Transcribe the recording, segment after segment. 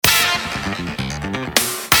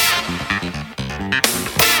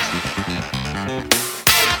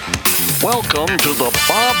Welcome to the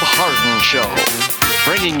Bob Harden Show,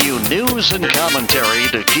 bringing you news and commentary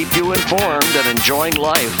to keep you informed and enjoying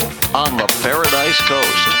life on the Paradise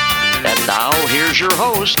Coast. And now, here's your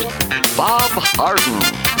host, Bob Harden.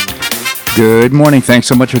 Good morning. Thanks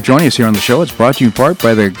so much for joining us here on the show. It's brought to you in part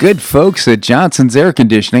by the good folks at Johnson's Air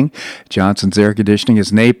Conditioning. Johnson's Air Conditioning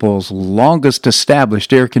is Naples' longest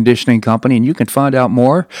established air conditioning company, and you can find out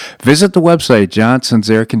more. Visit the website,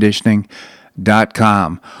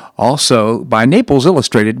 johnsonsairconditioning.com. Also, by Naples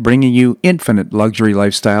Illustrated, bringing you infinite luxury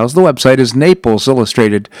lifestyles. The website is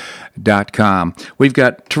naplesillustrated.com. We've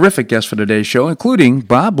got terrific guests for today's show, including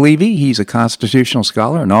Bob Levy. He's a constitutional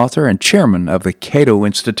scholar, an author, and chairman of the Cato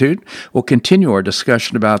Institute. We'll continue our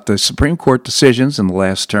discussion about the Supreme Court decisions in the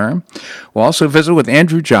last term. We'll also visit with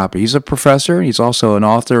Andrew Joppa. He's a professor. He's also an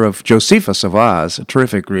author of Josephus of Oz, a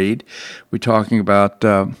terrific read. We're talking about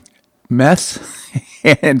meth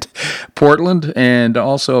and Portland, and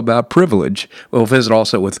also about privilege. We'll visit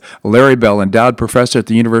also with Larry Bell, endowed professor at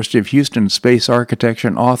the University of Houston in space architecture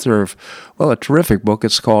and author of, a terrific book.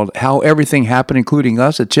 It's called How Everything Happened, Including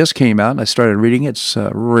Us. It just came out, and I started reading it. It's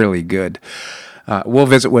really good. We'll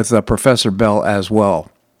visit with Professor Bell as well.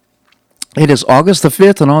 It is August the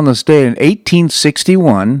 5th, and on this day in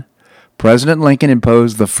 1861, President Lincoln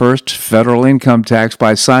imposed the first federal income tax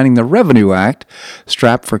by signing the Revenue Act,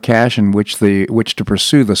 strapped for cash in which to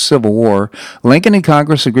pursue the Civil War. Lincoln and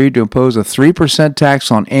Congress agreed to impose a 3%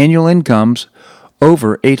 tax on annual incomes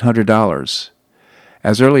over $800.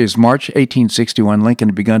 As early as March 1861, Lincoln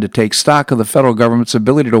had begun to take stock of the federal government's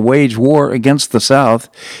ability to wage war against the South.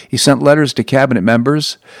 He sent letters to cabinet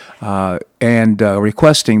members and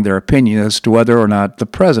requesting their opinion as to whether or not the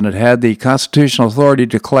president had the constitutional authority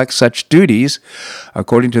to collect such duties.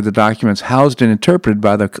 According to the documents housed and interpreted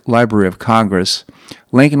by the Library of Congress,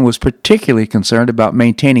 Lincoln was particularly concerned about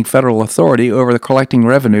maintaining federal authority over the collecting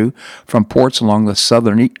revenue from ports along the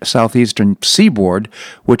southeastern seaboard,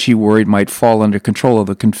 which he worried might fall under control of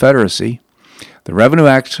the Confederacy. The Revenue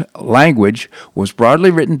Act language was broadly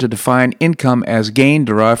written to define income as gain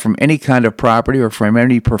derived from any kind of property or from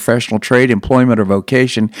any professional trade, employment, or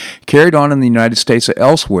vocation carried on in the United States or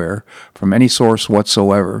elsewhere from any source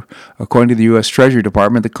whatsoever. According to the U.S. Treasury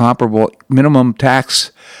Department, the comparable minimum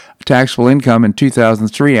taxable income in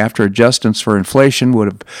 2003 after adjustments for inflation would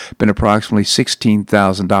have been approximately $16,000.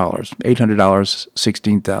 $800,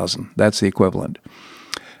 $16,000. That's the equivalent.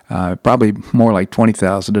 Probably more like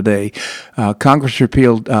 $20,000 today. Congress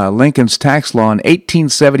repealed Lincoln's tax law in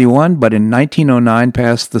 1871, but in 1909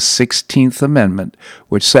 passed the 16th Amendment,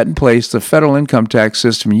 which set in place the federal income tax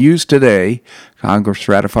system used today. Congress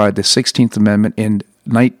ratified the 16th Amendment in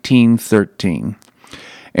 1913.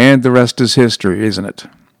 And the rest is history, isn't it?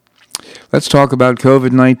 Let's talk about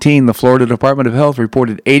COVID-19. The Florida Department of Health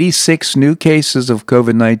reported 86 new cases of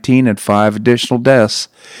COVID-19 and 5 additional deaths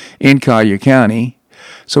in Collier County.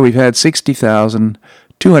 So we've had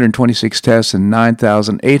 60,226 tests and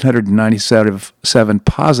 9,897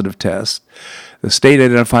 positive tests. The state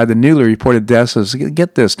identified the newly reported deaths as,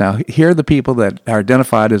 get this now, here are the people that are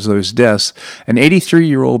identified as those deaths. An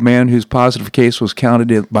 83-year-old man whose positive case was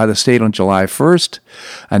counted by the state on July 1st.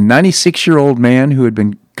 A 96-year-old man who had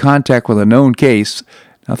been in contact with a known case.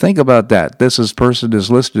 Now think about that. This person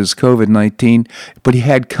is listed as COVID-19, but he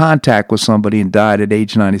had contact with somebody and died at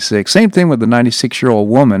age 96. Same thing with a 96-year-old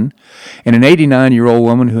woman and an 89-year-old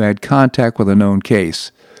woman who had contact with a known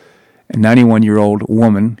case. A 91-year-old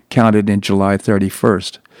woman counted in July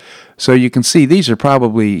 31st. So you can see these are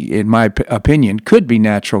probably, in my opinion, could be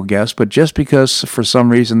natural guests, but just because for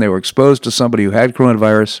some reason they were exposed to somebody who had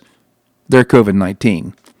coronavirus, they're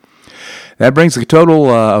COVID-19. That brings the total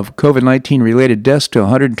of COVID-19 related deaths to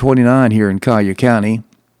 129 here in Collier County.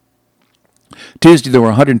 Tuesday, there were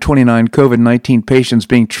 129 COVID-19 patients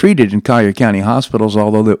being treated in Collier County hospitals,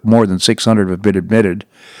 although more than 600 have been admitted.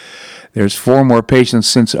 There's 4 more patients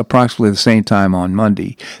since approximately the same time on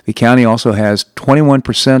Monday. The county also has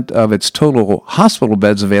 21% of its total hospital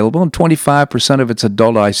beds available and 25% of its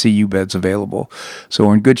adult ICU beds available. So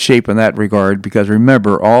we're in good shape in that regard because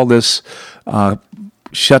remember, all this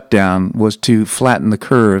shutdown was to flatten the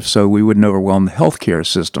curve so we wouldn't overwhelm the healthcare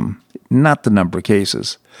system, not the number of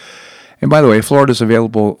cases. And by the way, Florida's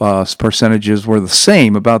available percentages were the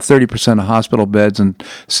same. About 30% of hospital beds and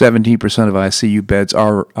 17% of ICU beds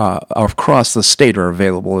are across the state are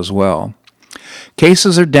available as well.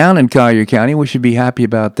 Cases are down in Collier County. We should be happy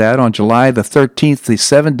about that. On July the 13th, the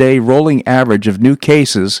 7-day rolling average of new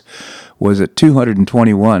cases was at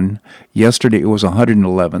 221. Yesterday it was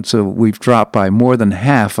 111. So we've dropped by more than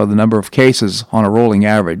half of the number of cases on a rolling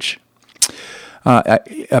average.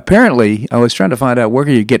 Apparently, I was trying to find out where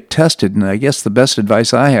you get tested, and I guess the best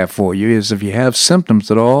advice I have for you is if you have symptoms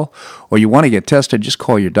at all or you want to get tested, just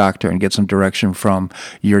call your doctor and get some direction from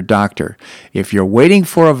your doctor. If you're waiting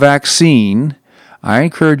for a vaccine, I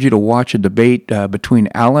encourage you to watch a debate between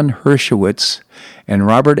Alan Dershowitz and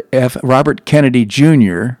Robert Kennedy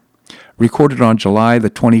Jr., recorded on July the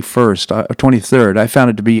 23rd. I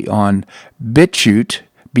found it to be on BitChute,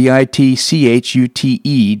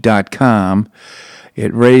 BITCHUTE.com.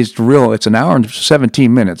 It's an hour and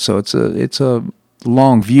 17 minutes, so it's a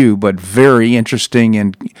long view, but very interesting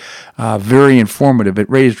and very informative. It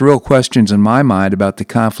raised real questions in my mind about the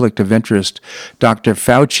conflict of interest Dr.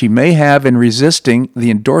 Fauci may have in resisting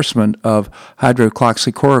the endorsement of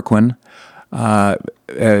hydroxychloroquine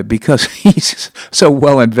because he's so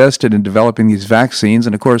well invested in developing these vaccines.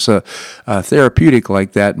 And of course, a therapeutic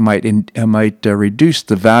like that might reduce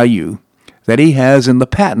the value that he has in the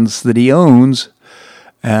patents that he owns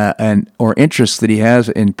or interest that he has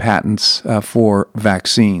in patents for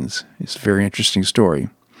vaccines. It's a very interesting story.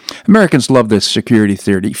 Americans love this security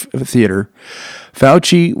theater.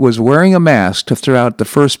 Fauci was wearing a mask to throw out the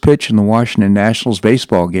first pitch in the Washington Nationals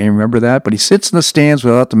baseball game. Remember that? But he sits in the stands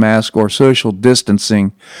without the mask or social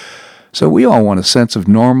distancing. So we all want a sense of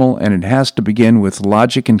normal, and it has to begin with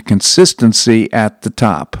logic and consistency at the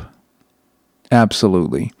top.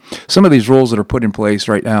 Absolutely. Some of these rules that are put in place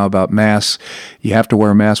right now about masks, you have to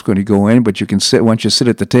wear a mask when you go in, but you can sit, once you sit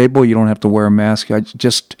at the table, you don't have to wear a mask.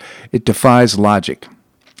 It defies logic.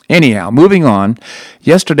 Anyhow, moving on.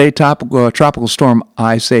 Yesterday, tropical storm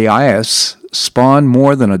Isaias spawned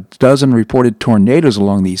more than a dozen reported tornadoes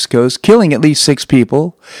along the East Coast, killing at least 6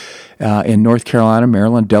 people in North Carolina,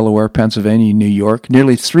 Maryland, Delaware, Pennsylvania, New York.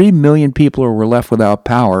 Nearly 3 million people were left without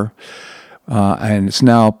power, and it's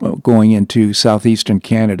now going into southeastern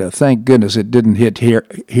Canada. Thank goodness it didn't hit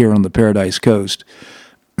here on the Paradise Coast.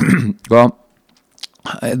 Well,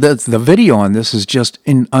 the video on this is just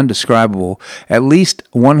undescribable. At least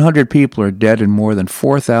 100 people are dead and more than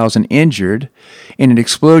 4,000 injured in an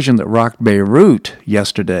explosion that rocked Beirut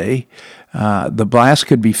yesterday. The blast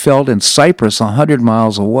could be felt in Cyprus 100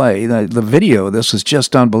 miles away. The video of this is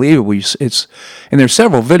just unbelievable. And there's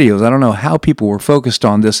several videos. I don't know how people were focused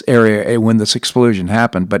on this area when this explosion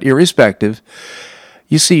happened, but irrespective,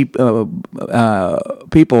 you see people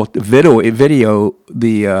video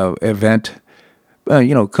the event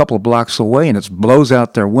a couple of blocks away, and it blows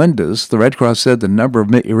out their windows. The Red Cross said the number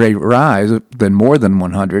may rise than more than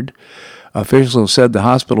 100. Officials said the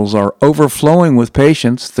hospitals are overflowing with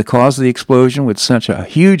patients. The cause of the explosion, with such a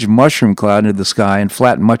huge mushroom cloud into the sky and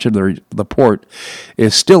flattened much of the port,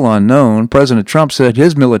 is still unknown. President Trump said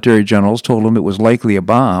his military generals told him it was likely a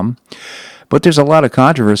bomb. But there's a lot of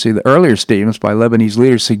controversy. The earlier statements by Lebanese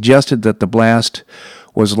leaders suggested that the blast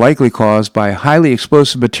was likely caused by highly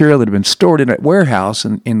explosive material that had been stored in a warehouse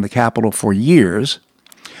in the capital for years.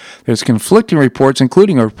 There's conflicting reports,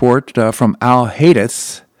 including a report from Al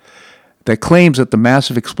Hadith that claims that the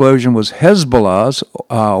massive explosion was Hezbollah's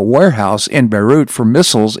warehouse in Beirut for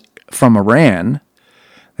missiles from Iran.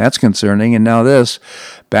 That's concerning. And now this.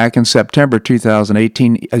 Back in September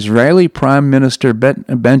 2018, Israeli Prime Minister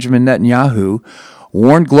Benjamin Netanyahu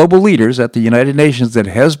warned global leaders at the United Nations that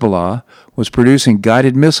Hezbollah was producing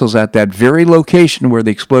guided missiles at that very location where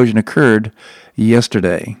the explosion occurred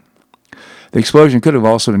yesterday. The explosion could have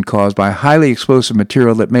also been caused by highly explosive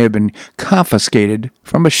material that may have been confiscated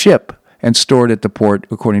from a ship and stored at the port,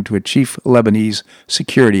 according to a chief Lebanese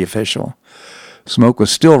security official. Smoke was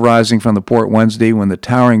still rising from the port Wednesday when the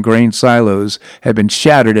towering grain silos had been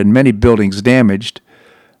shattered and many buildings damaged.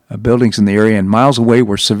 Buildings in the area and miles away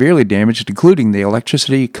were severely damaged, including the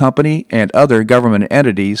electricity company and other government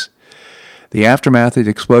entities. The aftermath of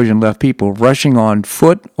the explosion left people rushing on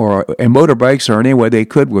foot or in motorbikes or any way they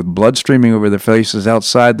could, with blood streaming over their faces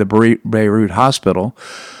outside the Beirut hospital.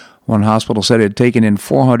 One hospital said it had taken in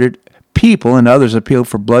 400 people, and others appealed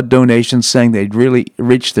for blood donations, saying they'd really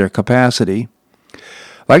reached their capacity.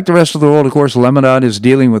 Like the rest of the world, of course, Lebanon is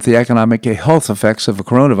dealing with the economic and health effects of a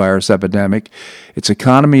coronavirus epidemic. Its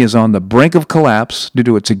economy is on the brink of collapse due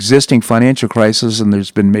to its existing financial crisis, and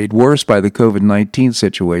it's been made worse by the COVID-19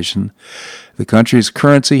 situation. The country's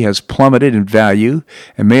currency has plummeted in value,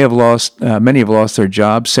 and many have lost their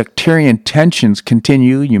jobs. Sectarian tensions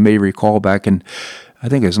continue. You may recall back in, I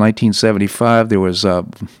think it was 1975, there was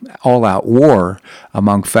all-out war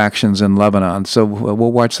among factions in Lebanon. So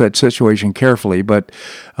we'll watch that situation carefully. But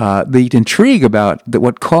the intrigue about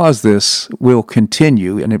what caused this will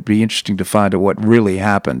continue, and it'd be interesting to find out what really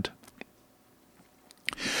happened.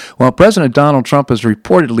 Well, President Donald Trump is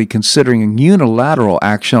reportedly considering unilateral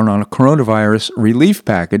action on a coronavirus relief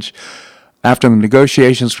package After the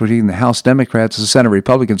negotiations between the House Democrats and Senate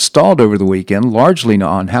Republicans stalled over the weekend, largely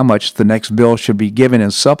on how much the next bill should be given in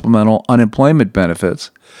supplemental unemployment benefits.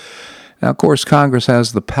 Now, of course, Congress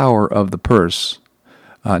has the power of the purse,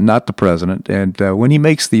 not the president. And when he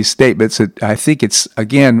makes these statements, I think it's,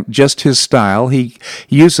 again, just his style. He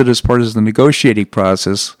used it as part of the negotiating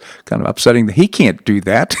process, kind of upsetting that he can't do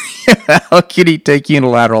that. How can he take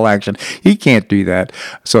unilateral action? He can't do that.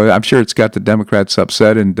 So I'm sure it's got the Democrats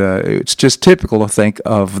upset, and it's just typical to think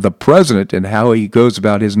of the president and how he goes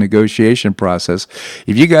about his negotiation process.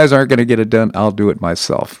 If you guys aren't going to get it done, I'll do it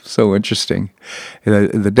myself. So interesting.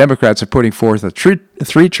 The Democrats are putting forth a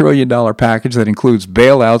 $3 trillion package that includes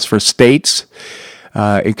bailouts for states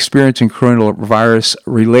experiencing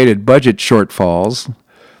coronavirus-related budget shortfalls,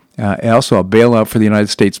 also a bailout for the United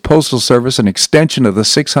States Postal Service, an extension of the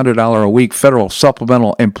 $600 a week federal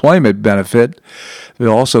supplemental employment benefit. It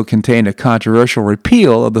also contained a controversial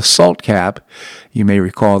repeal of the SALT cap. You may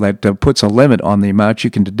recall that puts a limit on the amount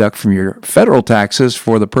you can deduct from your federal taxes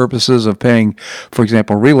for the purposes of paying, for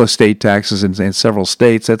example, real estate taxes in several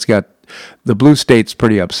states. That's got the blue states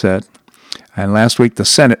pretty upset. And last week, the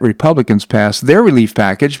Senate Republicans passed their relief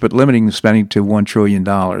package, but limiting the spending to $1 trillion.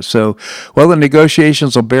 So, well, the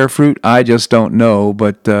negotiations will bear fruit. I just don't know,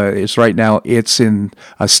 but it's right now it's in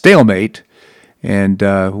a stalemate. And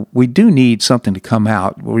we do need something to come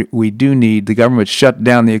out. We do need the government shut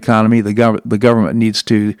down the economy. The government needs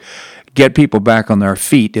to get people back on their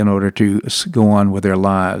feet in order to go on with their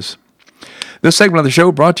lives. This segment of the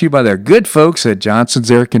show brought to you by their good folks at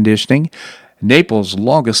Johnson's Air Conditioning, Naples'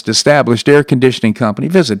 longest established air conditioning company.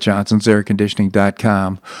 Visit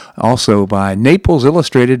johnsonsairconditioning.com. Also by Naples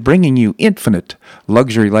Illustrated, bringing you infinite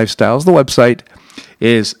luxury lifestyles. The website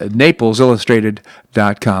is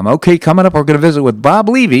NaplesIllustrated.com. Okay, coming up, we're going to visit with Bob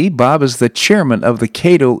Levy. Bob is the chairman of the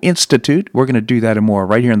Cato Institute. We're going to do that and more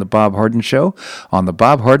right here on The Bob Harden Show on the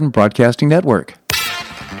Bob Harden Broadcasting Network.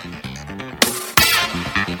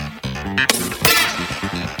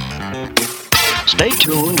 Stay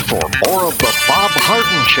tuned for more of The Bob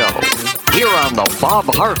Harden Show here on the Bob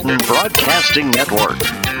Harden Broadcasting Network.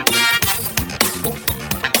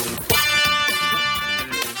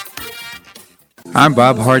 I'm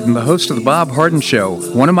Bob Harden, the host of The Bob Harden Show.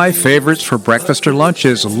 One of my favorites for breakfast or lunch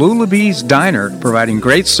is Lulabee's Diner, providing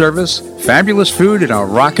great service, fabulous food, and a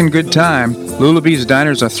rockin' good time. Lulabee's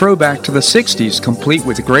Diner is a throwback to the 60s, complete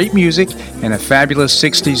with great music and a fabulous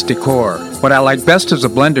 60s decor. What I like best is a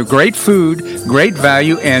blend of great food, great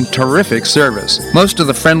value, and terrific service. Most of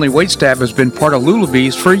the friendly waitstaff has been part of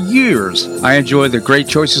Lulabee's for years. I enjoy the great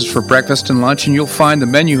choices for breakfast and lunch, and you'll find the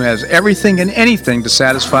menu has everything and anything to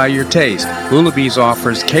satisfy your taste. Lulabee's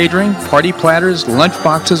offers catering, party platters, lunch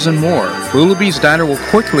boxes, and more. Lulabee's Diner will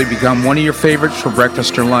quickly become one of your favorites for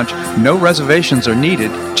breakfast or lunch. No reservations are needed.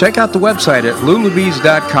 Check out the website at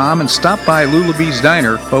lulabees.com and stop by Lulabee's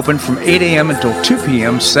Diner, open from 8 a.m. until 2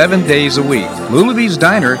 p.m. 7 days a week. Lulabee's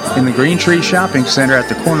Diner in the Green Tree Shopping Center at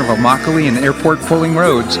the corner of Immokalee and Airport Pulling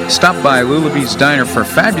Roads. Stop by Lulabee's Diner for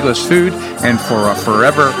fabulous food and for a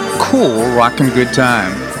forever cool rockin' good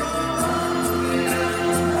time.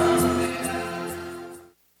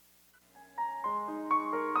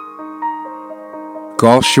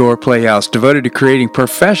 Gulf Shore Playhouse, devoted to creating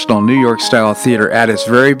professional New York-style theater at its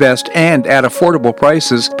very best and at affordable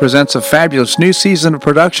prices, presents a fabulous new season of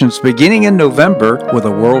productions beginning in November with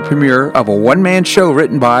a world premiere of a one-man show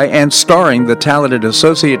written by and starring the talented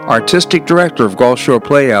Associate Artistic Director of Gulf Shore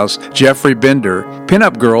Playhouse, Jeffrey Bender.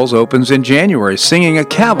 Pinup Girls opens in January, singing a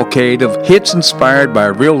cavalcade of hits inspired by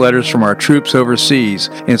real letters from our troops overseas.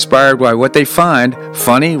 Inspired by what they find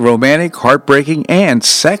funny, romantic, heartbreaking, and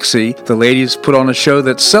sexy, the ladies put on a show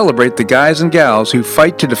that celebrate the guys and gals who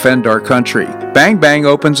fight to defend our country. Bang Bang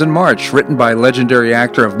opens in March, written by legendary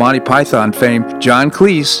actor of Monty Python fame, John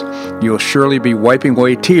Cleese. You'll surely be wiping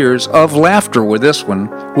away tears of laughter with this one.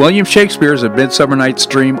 William Shakespeare's A Midsummer Night's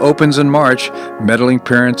Dream opens in March. Meddling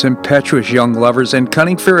parents, impetuous young lovers, and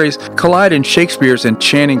cunning fairies collide in Shakespeare's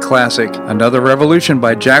enchanting classic. Another Revolution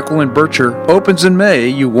by Jacqueline Burcher opens in May.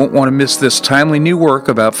 You won't want to miss this timely new work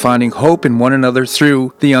about finding hope in one another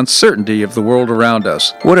through the uncertainty of the world around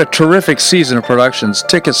us. What a terrific season of productions.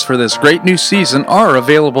 Tickets for this great new season are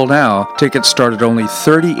available now. Tickets start at only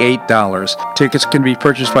 $38. Tickets can be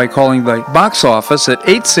purchased by calling the box office at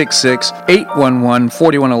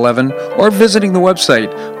 866-811-4111 or visiting the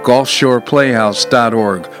website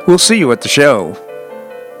gulfshoreplayhouse.org. We'll see you at the show.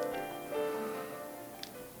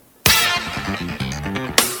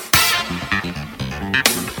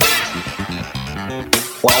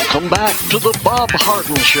 Welcome back to the Bob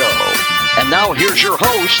Harden Show. And now here's your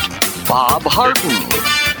host, Bob Harden.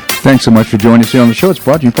 Thanks so much for joining us here on the show. It's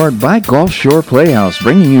brought to you in part by Gulf Shore Playhouse,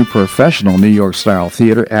 bringing you professional New York-style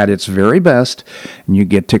theater at its very best. And you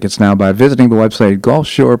get tickets now by visiting the website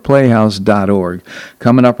gulfshoreplayhouse.org.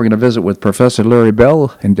 Coming up, we're going to visit with Professor Larry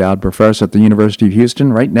Bell, endowed professor at the University of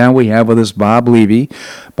Houston. Right now, we have with us Bob Levy.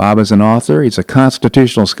 Bob is an author, he's a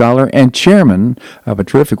constitutional scholar, and chairman of a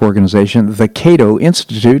terrific organization, the Cato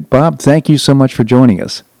Institute. Bob, thank you so much for joining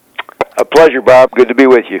us. A pleasure, Bob. Good to be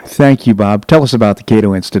with you. Thank you, Bob. Tell us about the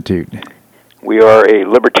Cato Institute. We are a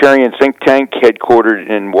libertarian think tank headquartered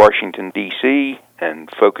in Washington, D.C., and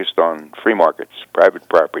focused on free markets, private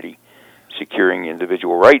property, securing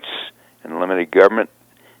individual rights, and limited government,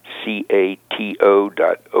 cato.org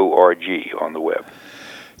on the web.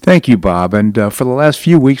 Thank you, Bob. And for the last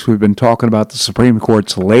few weeks, we've been talking about the Supreme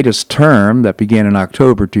Court's latest term that began in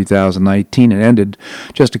October 2019 and ended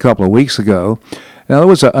just a couple of weeks ago. Now, there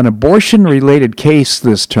was an abortion-related case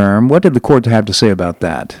this term. What did the court have to say about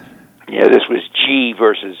that? Yeah, this was G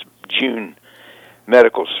versus June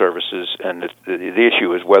Medical Services, and the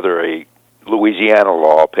issue is whether a Louisiana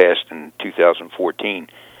law passed in 2014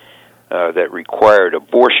 that required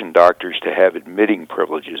abortion doctors to have admitting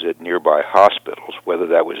privileges at nearby hospitals, whether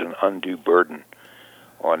that was an undue burden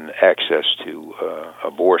on access to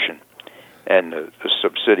abortion. And the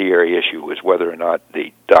subsidiary issue was whether or not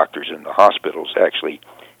the doctors in the hospitals actually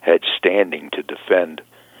had standing to defend,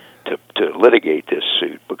 to litigate this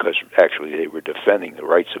suit, because actually they were defending the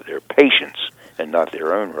rights of their patients and not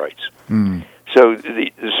their own rights. So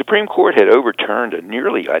the Supreme Court had overturned a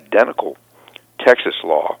nearly identical Texas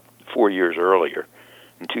law 4 years earlier,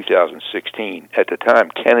 in 2016. At the time,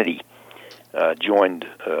 Kennedy joined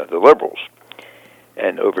the liberals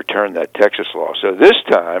and overturned that Texas law. So this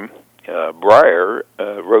time, Breyer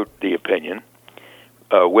wrote the opinion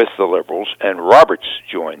with the liberals, and Roberts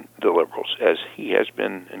joined the liberals, as he has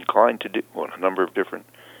been inclined to do on a number of different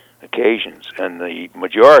occasions. And the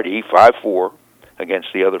majority, 5-4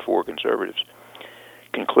 against the other four conservatives,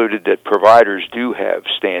 concluded that providers do have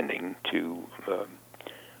standing to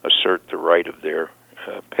assert the right of their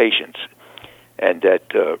patients, and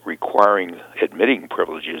that requiring admitting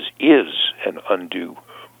privileges is an undue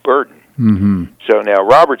burden. Mm-hmm. So now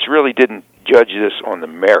Roberts really didn't judge this on the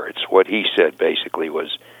merits. What he said basically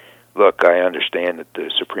was, look, I understand that the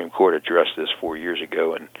Supreme Court addressed this 4 years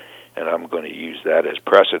ago, and I'm going to use that as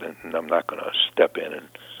precedent, and I'm not going to step in and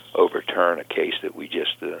overturn a case that we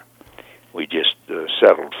just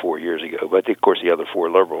settled 4 years ago. But, of course, the other four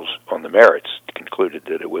liberals on the merits concluded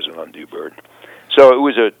that it was an undue burden. So it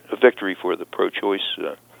was a victory for the pro-choice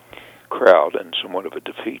crowd and somewhat of a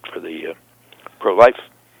defeat for the pro-life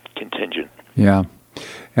contingent. Yeah.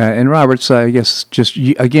 And Roberts, I guess, just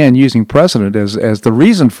again using precedent as the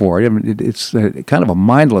reason for it. I mean, it's kind of a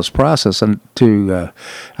mindless process, and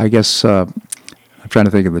I guess, I'm trying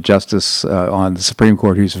to think of the justice on the Supreme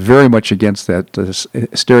Court who's very much against that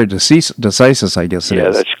stare decisis, I guess it is.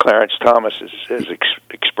 Yeah, that's Clarence Thomas has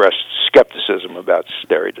expressed skepticism about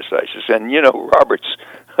stare decisis. And, Roberts,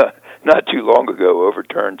 not too long ago,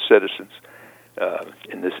 overturned Citizens.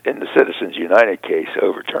 In the Citizens United case,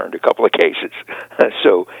 overturned a couple of cases.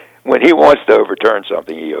 So when he wants to overturn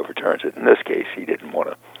something, he overturns it. In this case, he didn't want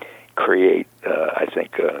to create, I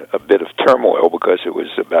think, a bit of turmoil because it was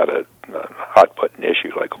about a hot-button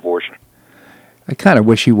issue like abortion. I kind of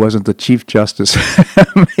wish he wasn't the Chief Justice.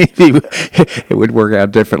 Maybe it would work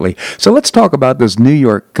out differently. So let's talk about this New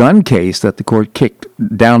York gun case that the court kicked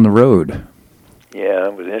down the road. Yeah,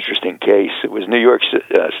 it was an interesting case. It was New York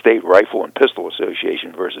State Rifle and Pistol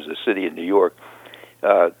Association versus the City of New York.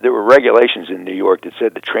 There were regulations in New York that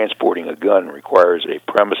said that transporting a gun requires a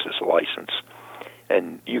premises license.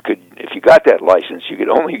 And if you got that license, you could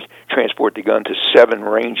only transport the gun to 7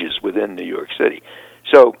 ranges within New York City.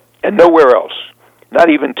 So, and nowhere else. Not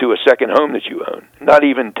even to a second home that you own. Not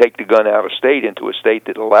even take the gun out of state into a state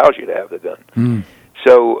that allows you to have the gun.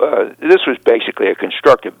 So this was basically a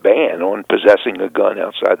constructive ban on possessing a gun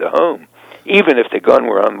outside the home, even if the gun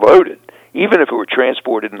were unloaded, even if it were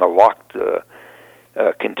transported in a locked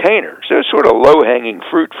container. So it's sort of low-hanging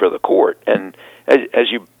fruit for the court. And as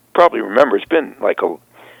you probably remember, it's been like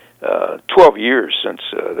 12 years since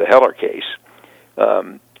the Heller case.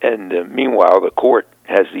 And meanwhile, the court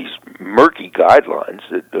has these murky guidelines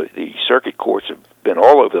that the circuit courts have been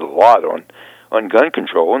all over the lot on gun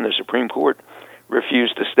control, and the Supreme Court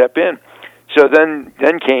refused to step in. So then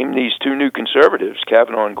came these two new conservatives,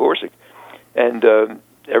 Kavanaugh and Gorsuch, and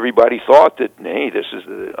everybody thought that, hey, this is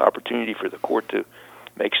the opportunity for the court to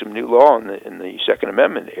make some new law in the Second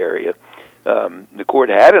Amendment area. The court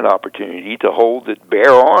had an opportunity to hold that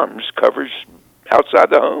bear arms covers outside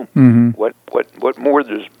the home. Mm-hmm. What more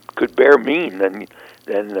could bear mean than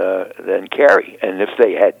than carry. And if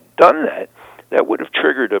they had done that, that would have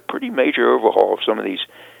triggered a pretty major overhaul of some of these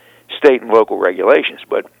state and local regulations.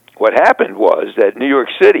 But what happened was that New York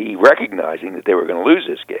City, recognizing that they were going to lose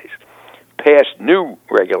this case, passed new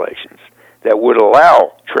regulations that would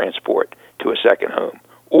allow transport to a second home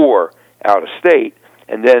or out of state.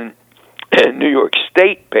 And then New York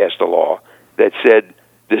State passed a law that said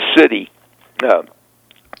the city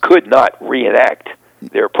could not reenact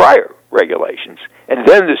their prior regulations. And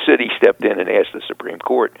then the city stepped in and asked the Supreme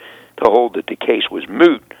Court to hold that the case was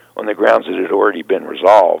moot on the grounds that it had already been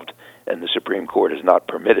resolved, and the Supreme Court is not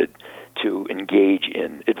permitted to engage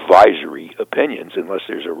in advisory opinions unless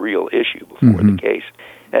there's a real issue before the case.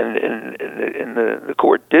 And the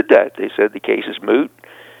court did that. They said the case is moot.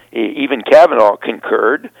 Even Kavanaugh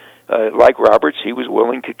concurred. Like Roberts, he was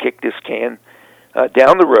willing to kick this can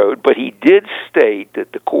down the road, but he did state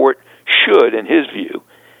that the court should, in his view,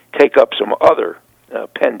 take up some other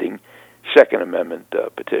pending Second Amendment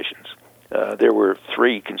petitions. There were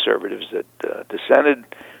three conservatives that dissented,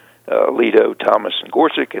 Alito, Thomas, and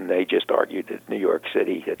Gorsuch, and they just argued that New York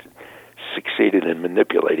City had succeeded in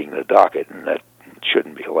manipulating the docket, and that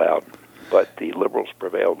shouldn't be allowed. But the liberals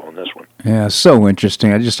prevailed on this one. Yeah, so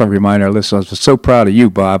interesting. I just want to remind our listeners, I was so proud of you,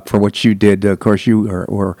 Bob, for what you did. Of course, you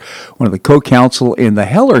were one of the co-counsel in the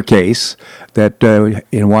Heller case that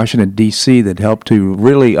in Washington, D.C., that helped to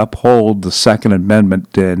really uphold the Second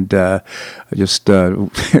Amendment. And it's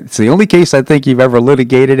the only case I think you've ever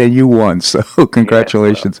litigated, and you won. So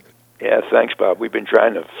congratulations. Yeah, thanks, Bob. We've been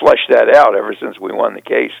trying to flesh that out ever since we won the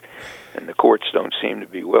case. And the courts don't seem to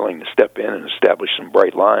be willing to step in and establish some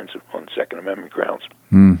bright lines on Second Amendment grounds.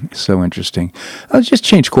 So interesting. Let's just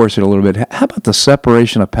change course here a little bit. How about the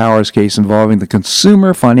separation of powers case involving the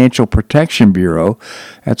Consumer Financial Protection Bureau?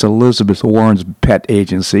 That's Elizabeth Warren's pet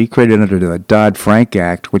agency, created under the Dodd-Frank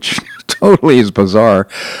Act, which totally is bizarre.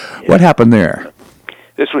 Yeah. What happened there?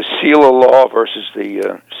 This was SELA law versus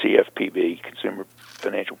the CFPB, Consumer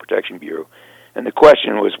Financial Protection Bureau. And the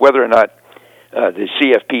question was whether or not the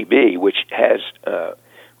CFPB, which has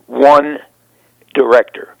one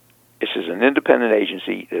director. This is an independent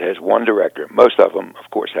agency that has one director. Most of them, of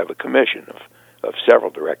course, have a commission of several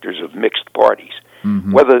directors of mixed parties.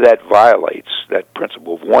 Whether that violates, that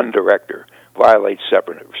principle of one director, violates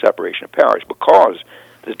separation of powers, because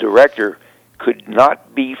the director could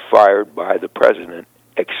not be fired by the president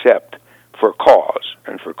except for cause.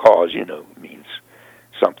 And for cause, means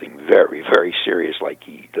something very, very serious, like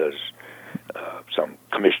he does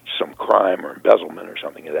some crime or embezzlement or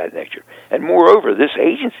something of that nature. And moreover, this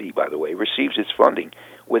agency, by the way, receives its funding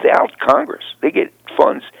without Congress. They get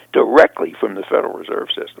funds directly from the Federal Reserve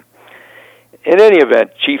System. In any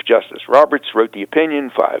event, Chief Justice Roberts wrote the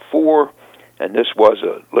opinion 5-4, and this was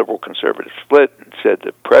a liberal-conservative split, and said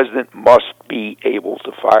the president must be able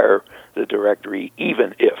to fire the directory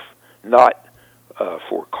even if not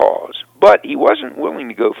for cause. But he wasn't willing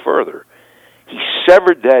to go further. He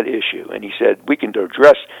severed that issue, and he said, we can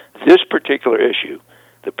address this particular issue,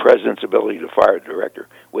 the president's ability to fire a director,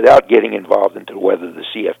 without getting involved into whether the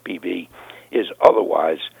CFPB is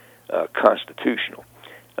otherwise constitutional.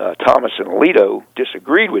 Thomas and Alito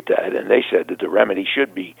disagreed with that, and they said that the remedy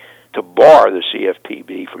should be to bar the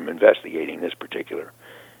CFPB from investigating this particular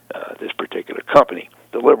company.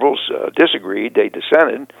 The liberals disagreed. They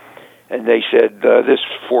dissented. And they said this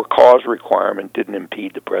for-cause requirement didn't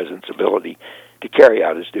impede the president's ability to carry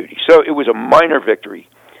out his duties. So it was a minor victory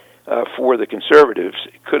for the conservatives.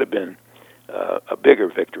 It could have been a bigger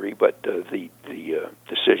victory, but the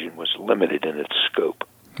decision was limited in its scope.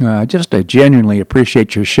 I genuinely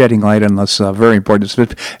appreciate your shedding light on this very important.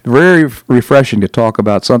 It's very refreshing to talk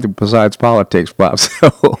about something besides politics, Bob.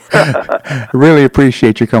 So I really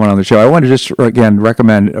appreciate you coming on the show. I want to just, again,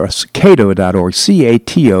 recommend Cato.org,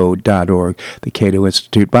 CATO.org, the Cato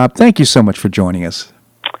Institute. Bob, thank you so much for joining us.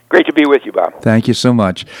 Great to be with you, Bob. Thank you so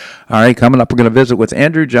much. All right, coming up, we're going to visit with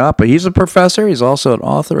Andrew Joppa. He's a professor. He's also an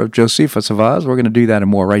author of Josephus of Oz. We're going to do that and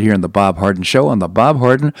more right here on The Bob Harden Show on the Bob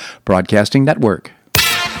Harden Broadcasting Network.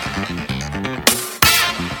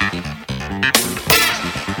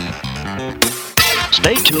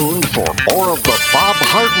 Stay tuned for more of The Bob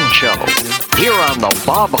Harden Show here on the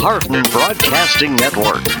Bob Harden Broadcasting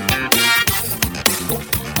Network.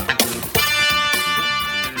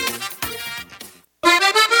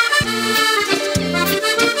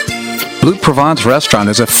 Provence Restaurant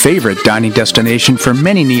is a favorite dining destination for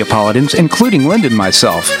many Neapolitans, including Linda and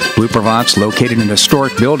myself. Blue Provence, located in a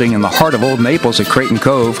historic building in the heart of Old Naples at Creighton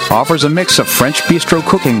Cove, offers a mix of French bistro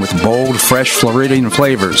cooking with bold, fresh Floridian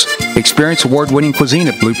flavors. Experience award-winning cuisine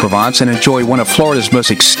at Blue Provence and enjoy one of Florida's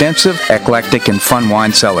most extensive, eclectic, and fun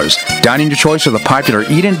wine cellars. Dining your choice of the popular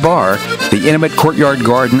Eden Bar, the intimate Courtyard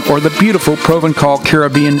Garden, or the beautiful Provencal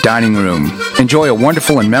Caribbean Dining Room. Enjoy a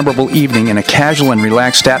wonderful and memorable evening in a casual and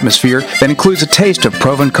relaxed atmosphere that includes a taste of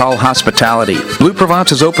Provencal hospitality. Blue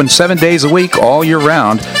Provence is open 7 days a week all year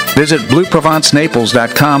round. Visit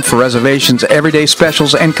BlueProvenceNaples.com for reservations, everyday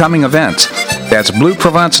specials, and coming events. That's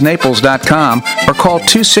BlueProvenceNaples.com or call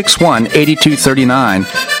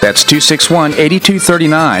 261-8239. That's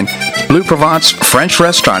 261-8239. Blue Provence French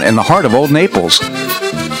Restaurant in the heart of Old Naples.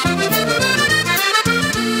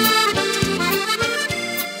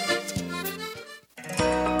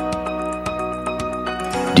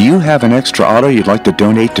 Do you have an extra auto you'd like to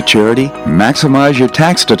donate to charity? Maximize your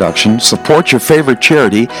tax deduction, support your favorite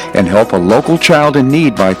charity, and help a local child in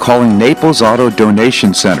need by calling Naples Auto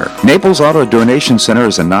Donation Center. Naples Auto Donation Center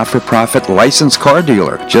is a not-for-profit licensed car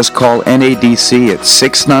dealer. Just call NADC at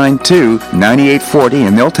 692-9840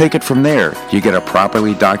 and they'll take it from there. You get a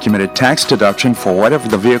properly documented tax deduction for whatever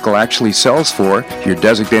the vehicle actually sells for. Your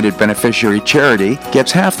designated beneficiary charity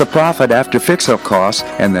gets half the profit after fix-up costs,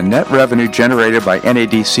 and the net revenue generated by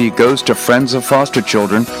NADC goes to Friends of Foster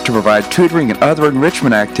Children to provide tutoring and other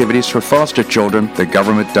enrichment activities for foster children the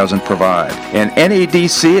government doesn't provide. And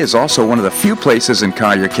NADC is also one of the few places in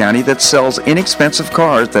Collier County that sells inexpensive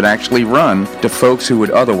cars that actually run to folks who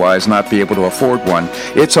would otherwise not be able to afford one.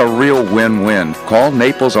 It's a real win-win. Call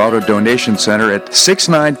Naples Auto Donation Center at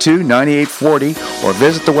 692-9840 or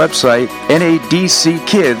visit the website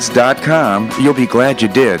nadckids.com. You'll be glad you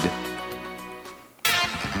did.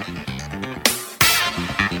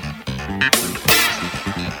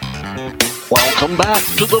 Welcome back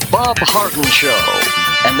to the Bob Harden Show.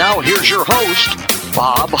 And now here's your host,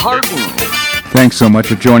 Bob Harden. Thanks so much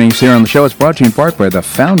for joining us here on the show. It's brought to you in part by the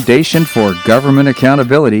Foundation for Government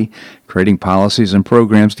Accountability, creating policies and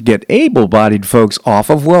programs to get able-bodied folks off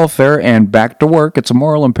of welfare and back to work. It's a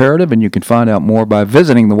moral imperative, and you can find out more by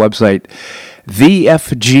visiting the website thefga.org.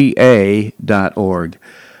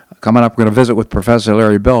 Coming up, we're going to visit with Professor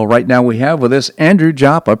Larry Bell. Right now we have with us Andrew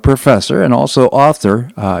Joppa, professor, and also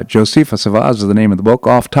author. Josephus of Oz is the name of the book,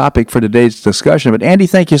 off topic for today's discussion. But Andy,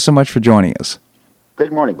 thank you so much for joining us.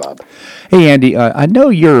 Good morning, Bob. Hey, Andy, I know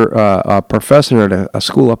you're a professor at a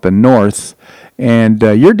school up in North, and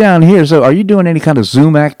you're down here. So are you doing any kind of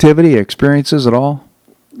Zoom activity experiences at all?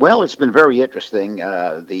 Well, it's been very interesting.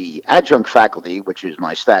 The adjunct faculty, which is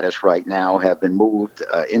my status right now, have been moved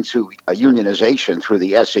into a unionization through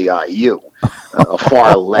the SEIU, a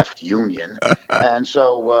far left union. And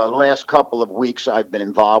so the last couple of weeks I've been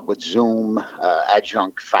involved with Zoom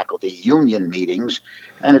adjunct faculty union meetings.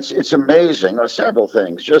 And it's amazing. Several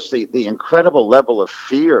things. Just the incredible level of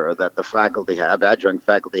fear that the faculty have, adjunct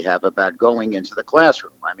faculty have, about going into the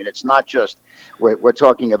classroom. I mean, it's not just we're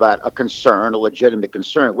talking about a concern, a legitimate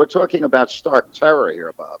concern. We're talking about stark terror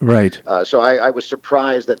here, Bob. Right. So I was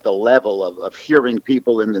surprised at the level of hearing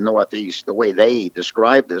people in the Northeast, the way they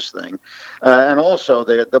describe this thing. And also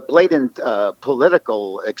the blatant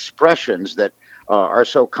political expressions that are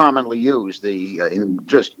so commonly used, in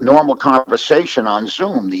just normal conversation on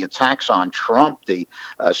Zoom, the attacks on Trump, the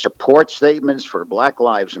support statements for Black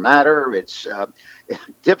Lives Matter. It's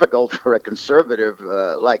difficult for a conservative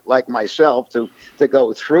like myself to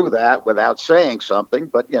go through that without saying something.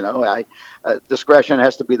 But, discretion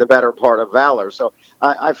has to be the better part of valor. So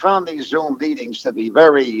I found these Zoom meetings to be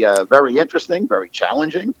very, very interesting, very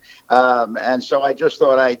challenging. And so I just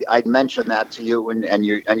thought I'd mention that to you and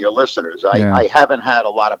your listeners. I haven't had a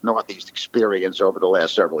lot of Northeast experience over the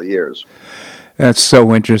last several years. That's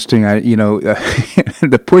so interesting.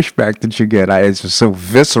 The pushback that you get is just so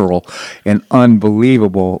visceral and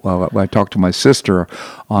unbelievable. I talked to my sister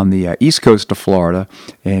on the east coast of Florida,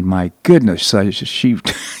 and my goodness, she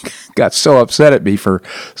got so upset at me for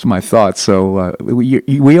my thoughts. So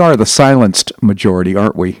we are the silenced majority,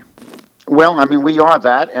 aren't we? Well, I mean, we are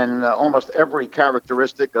that, and almost every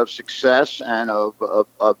characteristic of success and of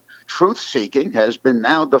truth-seeking has been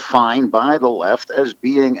now defined by the left as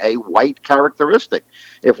being a white characteristic.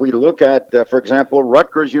 If we look at, for example,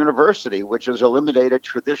 Rutgers University, which has eliminated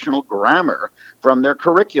traditional grammar from their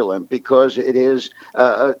curriculum because it is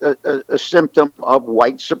a symptom of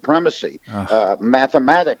white supremacy.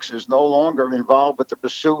 Mathematics is no longer involved with the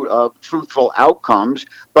pursuit of truthful outcomes,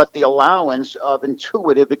 but the allowance of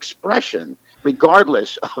intuitive expression,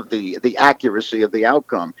 regardless of the accuracy of the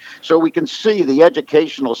outcome. So we can see the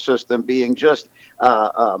educational system being just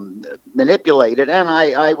manipulated, and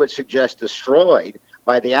I would suggest destroyed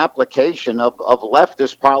by the application of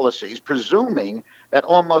leftist policies, presuming that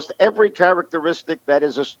almost every characteristic that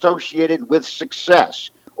is associated with success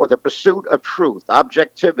or the pursuit of truth,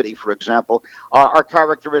 objectivity, for example, are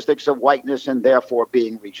characteristics of whiteness and therefore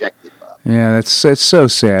being rejected. Yeah, it's so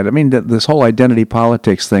sad. I mean, this whole identity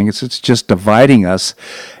politics thing, it's just dividing us,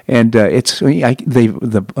 and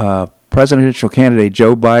the presidential candidate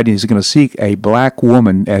Joe Biden is going to seek a black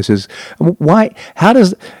woman as his.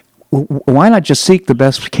 Why not just seek the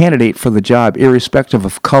best candidate for the job, irrespective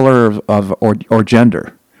of color or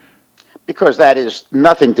gender? Because that is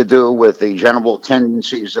nothing to do with the general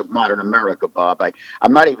tendencies of modern America, Bob.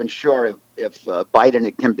 I'm not even sure if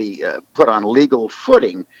Biden can be put on legal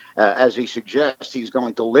footing, as he suggests. He's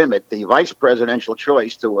going to limit the vice presidential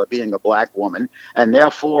choice to being a black woman, and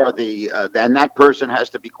therefore then that person has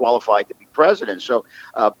to be qualified to be president. So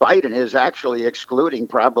Biden is actually excluding,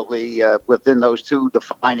 probably within those two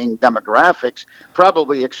defining demographics,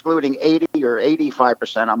 probably excluding 80 or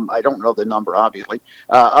 85%, I don't know the number obviously,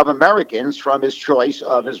 of Americans from his choice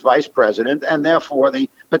of his vice president, and therefore the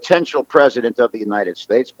potential president of the United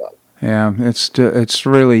States, Bob. Yeah, it's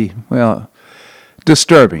really, well,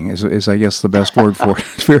 disturbing is I guess the best word for it.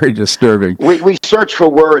 It's very disturbing. We search for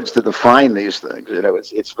words to define these things. You know,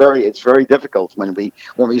 it's very difficult when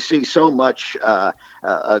we see so much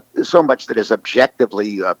that is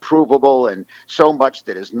objectively provable, and so much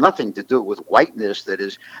that has nothing to do with whiteness that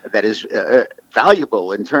is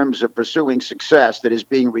valuable in terms of pursuing success, that is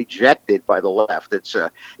being rejected by the left. It's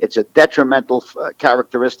a detrimental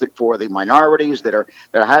characteristic for the minorities that are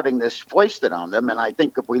having this foisted on them. And I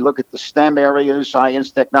think if we look at the STEM areas,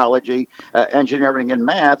 science, technology, engineering, and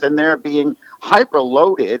math, and they're being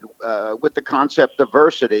hyper-loaded with the concept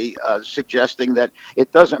diversity, suggesting that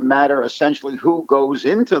it doesn't matter essentially who goes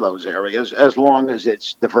into those areas as long as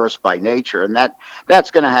it's diverse by nature, and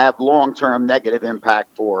that's going to have long-term negative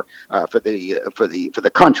impact for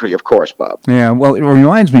the country, of course, Bob. Yeah, well, it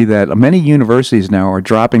reminds me that many universities now are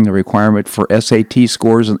dropping the requirement for SAT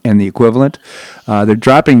scores and the equivalent. They're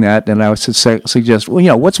dropping that, and I would suggest,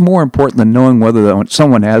 well, what's more important than knowing whether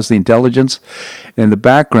someone has the intelligence and the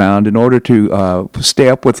background in order to stay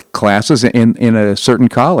up with classes in a certain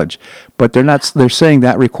college? But they're saying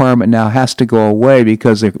that requirement now has to go away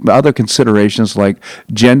because of other considerations like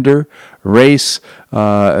gender, race,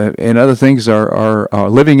 and other things are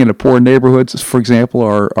living in a poor neighborhoods, for example,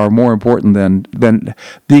 are more important than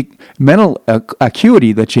the mental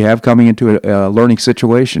acuity that you have coming into a learning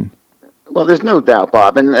situation. Well, there's no doubt,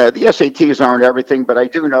 Bob, and the SATs aren't everything, but I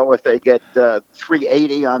do know if they get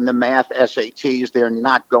 380 on the math SATs, they're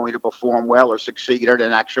not going to perform well or succeed at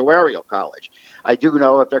an actuarial college. I do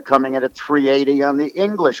know if they're coming at a 380 on the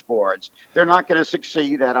English boards, they're not going to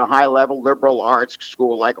succeed at a high-level liberal arts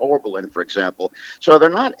school like Oberlin, for example. So they're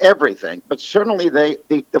not everything, but certainly they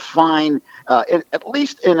define, at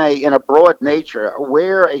least in a broad nature,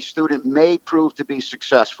 where a student may prove to be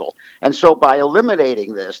successful. And so by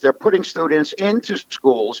eliminating this, they're putting students into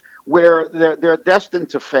schools where they're destined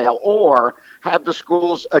to fail, or have the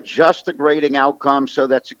schools adjust the grading outcome so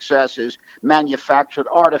that success is manufactured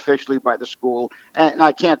artificially by the school. And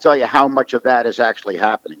I can't tell you how much of that is actually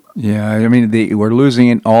happening. Yeah, I mean, we're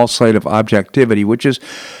losing all sight of objectivity,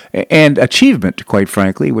 and achievement, quite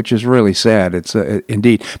frankly, which is really sad. It's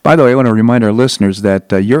indeed. By the way, I want to remind our listeners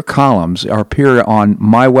that your columns appear on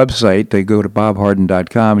my website. They go to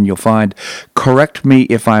bobharden.com, and you'll find Correct Me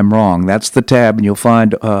If I'm Wrong. That's the tab, and you'll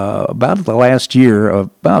find about the last year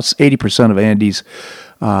about 80% of Andy's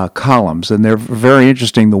columns, and they're very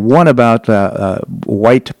interesting. The one about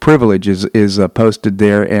white privilege is posted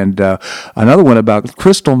there, and another one about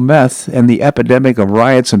crystal meth and the epidemic of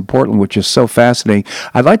riots in Portland, which is so fascinating.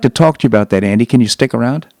 I'd like to talk to you about that, Andy. Can you stick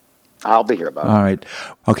around? I'll be here, Bob. All right.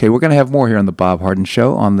 Okay, we're going to have more here on the Bob Harden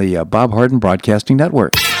Show on the Bob Harden Broadcasting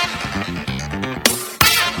Network.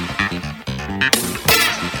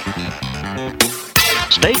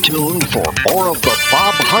 Stay tuned for more of the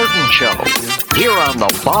Bob Harden Show here on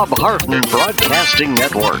the Bob Harden Broadcasting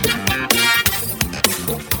Network.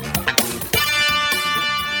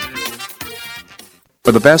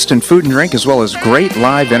 For the best in food and drink as well as great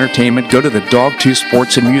live entertainment, go to the Dogtooth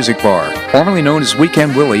Sports and Music Bar. Formerly known as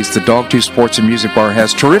Weekend Willie's, the Dogtooth Sports and Music Bar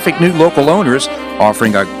has terrific new local owners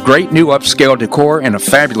offering a great new upscale decor and a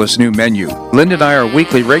fabulous new menu. Linda and I are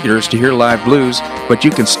weekly regulars to hear live blues, but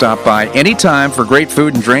you can stop by anytime for great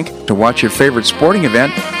food and drink, to watch your favorite sporting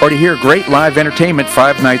event, or to hear great live entertainment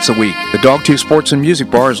 5 nights a week. The Dogtooth Sports and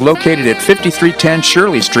Music Bar is located at 5310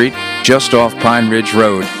 Shirley Street, just off Pine Ridge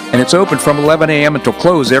Road, and it's open from 11 a.m. until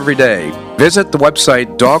close every day. Visit the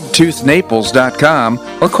website dogtoothnaples.com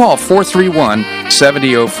or call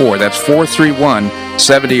 431-7004. That's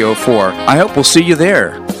 431-7004. I hope we'll see you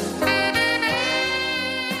there.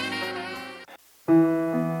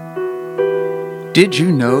 Did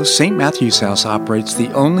you know St. Matthew's House operates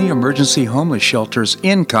the only emergency homeless shelters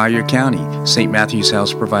in Collier County? St. Matthew's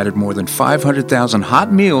House provided more than 500,000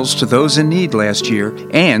 hot meals to those in need last year,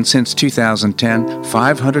 and since 2010,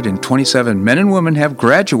 527 men and women have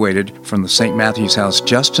graduated from the St. Matthew's House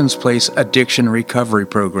Justin's Place Addiction Recovery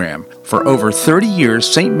Program. For over 30 years,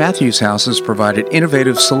 St. Matthew's House has provided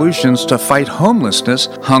innovative solutions to fight homelessness,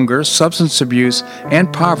 hunger, substance abuse,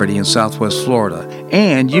 and poverty in Southwest Florida.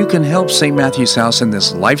 And you can help St. Matthew's House in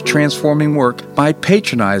this life-transforming work by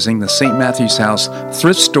patronizing the St. Matthew's House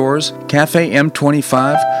thrift stores, Cafe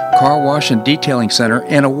M25, car wash and detailing center,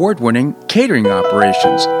 and award-winning catering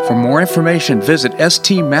operations. For more information, visit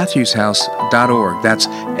stmatthewshouse.org. That's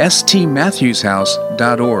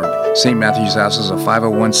stmatthewshouse.org. St. Matthew's House is a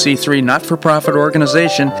 501c3 not-for-profit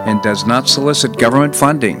organization and does not solicit government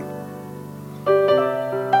funding.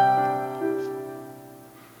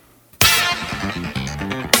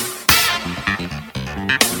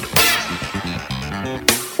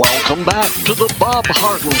 Welcome back to the Bob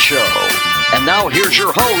Harden Show. And now here's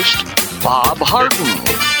your host, Bob Harden.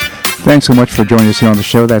 Thanks so much for joining us here on the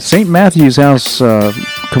show. That St. Matthew's House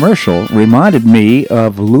commercial reminded me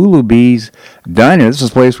of Lulubee's Diner. This is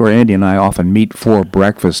a place where Andy and I often meet for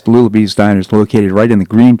breakfast. Lulubee's Diner is located right in the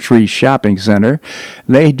Green Tree Shopping Center.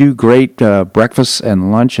 They do great breakfast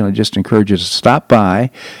and lunch, and I just encourage you to stop by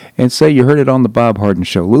and say you heard it on the Bob Harden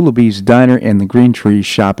Show. Lulubee's Diner in the Green Tree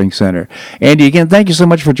Shopping Center. Andy, again, thank you so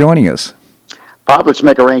much for joining us. Bob, let's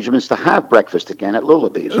make arrangements to have breakfast again at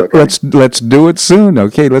Lulubee's. Okay? Let's do it soon.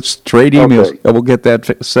 Okay, let's trade emails. Okay. And we'll get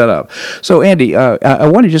that set up. So, Andy, I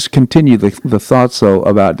want to just continue the thoughts, though,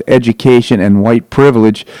 about education and white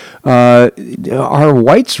privilege. Are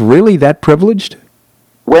whites really that privileged?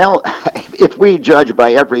 Well, if we judge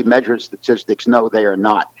by every measure of statistics, no, they are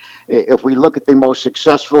not. If we look at the most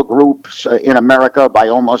successful groups in America by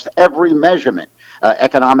almost every measurement,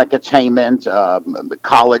 economic attainment,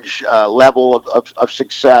 college level of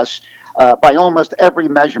success, by almost every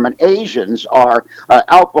measurement, Asians are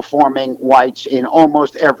outperforming whites in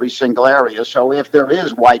almost every single area. So if there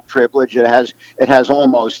is white privilege, it has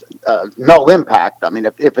almost no impact. I mean,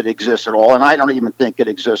 if it exists at all, and I don't even think it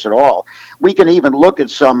exists at all. We can even look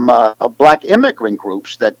at some black immigrant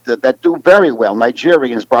groups that do very well: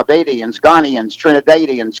 Nigerians, Barbadians, Ghanaians,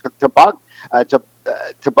 Trinidadians,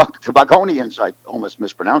 Tobagonians, I almost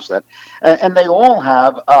mispronounced that, and they all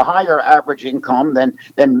have a higher average income than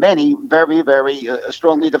many very, very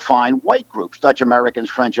strongly defined white groups: Dutch Americans,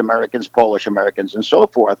 French Americans, Polish Americans, and so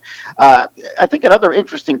forth. I think another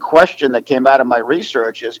interesting question that came out of my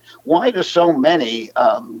research is, why do so many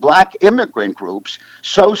black immigrant groups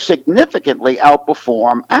so significantly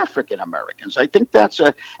outperform African Americans? I think that's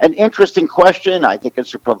an interesting question. I think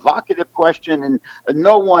it's a provocative question, and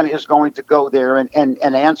no one is going to go there and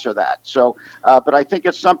answer that. So, but I think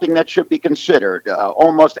it's something that should be considered.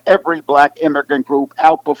 Almost every black immigrant group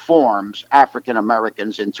outperforms African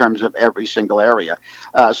Americans in terms of every single area.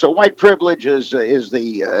 So, white privilege is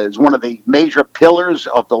one of the major pillars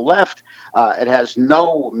of the left. It has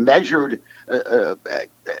no measured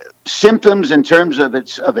symptoms in terms of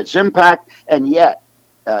its impact, and yet,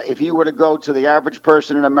 if you were to go to the average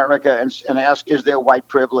person in America and ask, is there white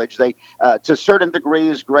privilege, they, to certain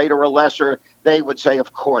degrees, greater or lesser, they would say,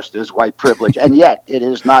 of course, there's white privilege. And yet, it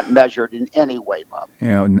is not measured in any way, Bob.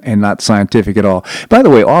 Yeah, and not scientific at all. By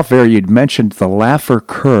the way, off air, you'd mentioned the Laffer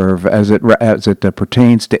curve as it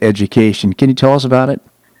pertains to education. Can you tell us about it?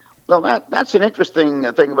 Well, that's an interesting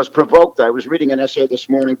thing. It was provoked. I was reading an essay this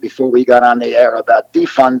morning before we got on the air about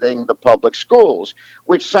defunding the public schools,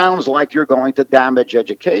 which sounds like you're going to damage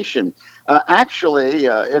education. Actually,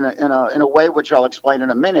 in a way which I'll explain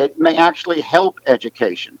in a minute, may actually help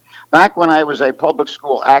education. back when I was a public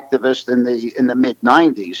school activist in the mid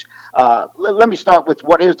 '90s. Let me start with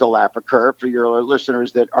what is the Laffer curve for your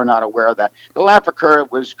listeners that are not aware of that. The Laffer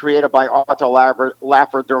curve was created by Arthur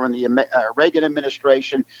Laffer during the Reagan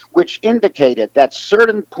administration, which indicated that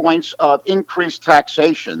certain points of increased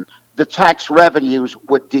taxation, the tax revenues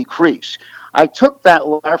would decrease. I took that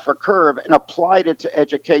Laffer curve and applied it to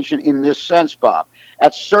education in this sense, Bob.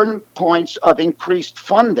 At certain points of increased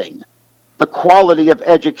funding, the quality of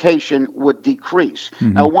education would decrease.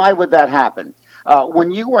 Mm-hmm. Now, why would that happen?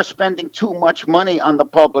 When you are spending too much money on the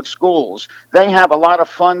public schools, they have a lot of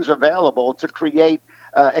funds available to create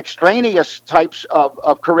extraneous types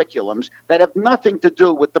of curriculums that have nothing to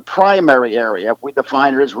do with the primary area, if we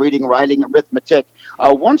define it as reading, writing, arithmetic.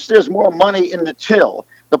 Once there's more money in the till,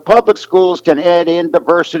 the public schools can add in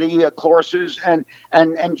diversity courses and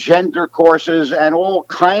gender courses and all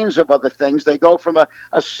kinds of other things. They go from a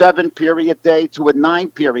 7-period day to a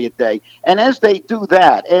 9-period day. And as they do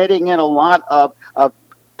that, adding in a lot of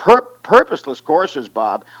purposeless courses,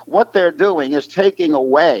 Bob, what they're doing is taking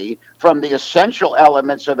away from the essential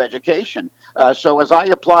elements of education. So as I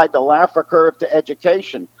applied the Laffer curve to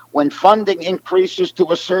education, when funding increases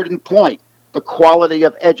to a certain point, the quality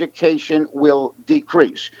of education will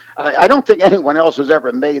decrease. I don't think anyone else has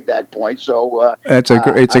ever made that point. So it's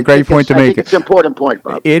a great point to make. It's an important point,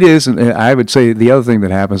 Bob. It is, and I would say the other thing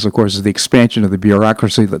that happens, of course, is the expansion of the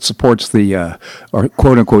bureaucracy that supports the, or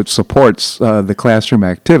quote unquote, supports the classroom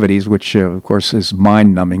activities, which of course is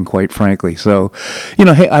mind-numbing, quite frankly. So,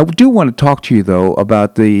 hey, I do want to talk to you though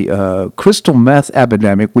about the crystal meth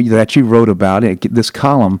epidemic that you wrote about. This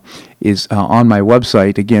column is on my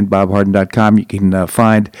website, again, bobharden.com. You can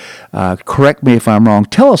find, correct me if I'm wrong,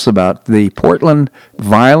 tell us about the Portland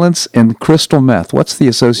violence and crystal meth. What's the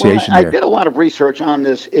association there? I did a lot of research on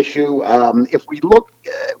this issue. If we look,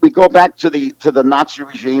 we go back to the Nazi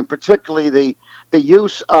regime, particularly the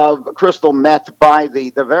use of crystal meth by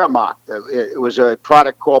the Wehrmacht. It was a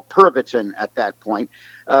product called Pervitin at that point.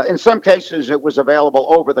 In some cases, it was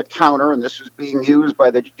available over the counter, and this was being used by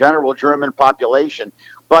the general German population.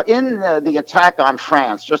 But in the attack on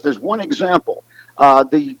France, just as one example,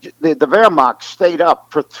 the Wehrmacht stayed up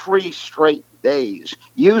for 3 straight days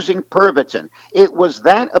using Pervitin. It was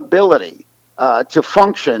that ability to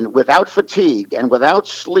function without fatigue and without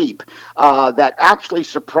sleep that actually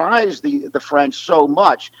surprised the French so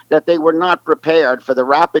much that they were not prepared for the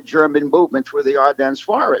rapid German movement through the Ardennes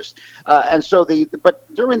forest.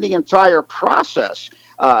 But during the entire process,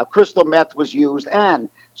 crystal meth was used, and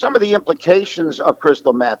some of the implications of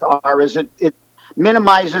crystal meth is it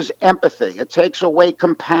minimizes empathy. It takes away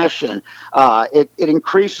compassion. It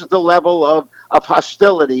increases the level of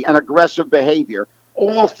hostility and aggressive behavior.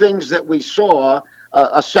 All things that we saw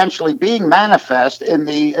essentially being manifest in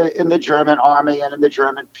the German army and in the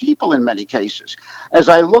German people in many cases. As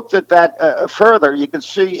I looked at that further, you can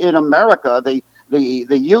see in America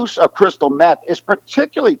the use of crystal meth is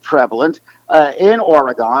particularly prevalent in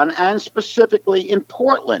Oregon and specifically in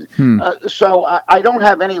Portland. So I don't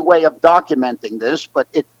have any way of documenting this, but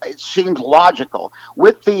it seems logical.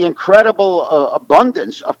 With the incredible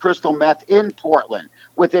abundance of crystal meth in Portland,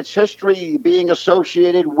 with its history being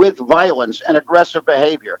associated with violence and aggressive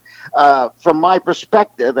behavior, from my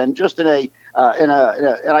perspective, and just in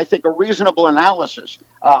I think a reasonable analysis,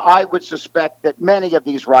 I would suspect that many of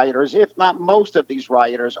these rioters, if not most of these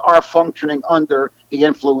rioters, are functioning under the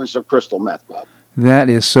influence of crystal meth, Bob. That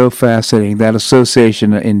is so fascinating, that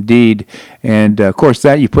association indeed. And, of course,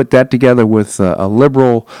 that you put that together with a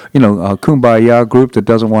liberal, a kumbaya group that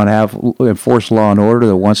doesn't want to have enforce law and order,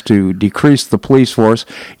 that wants to decrease the police force,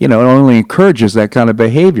 it only encourages that kind of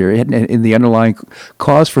behavior. And the underlying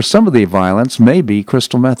cause for some of the violence may be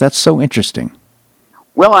crystal meth. That's so interesting.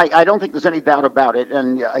 Well, I don't think there's any doubt about it.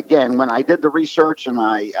 And again, when I did the research, and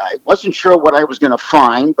I wasn't sure what I was going to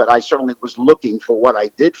find, but I certainly was looking for what I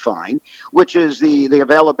did find, which is the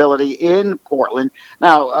availability in Portland.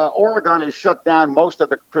 Now, Oregon has shut down most of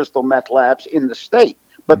the crystal meth labs in the state,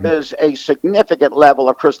 but there's a significant level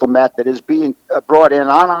of crystal meth that is being brought in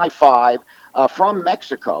on I-5 from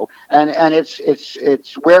Mexico, and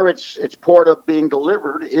it's where its port of being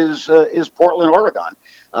delivered is Portland, Oregon.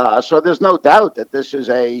 So there's no doubt that this is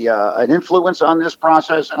an influence on this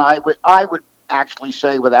process, and I would actually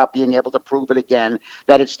say, without being able to prove it again,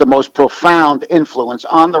 that it's the most profound influence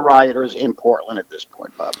on the rioters in Portland at this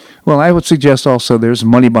point, Bob. Well, I would suggest also there's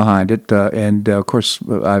money behind it, and of course,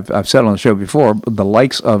 I've said on the show before, the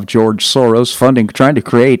likes of George Soros funding, trying to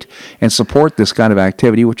create and support this kind of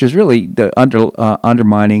activity, which is really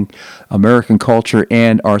undermining American culture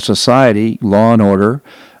and our society, law and order,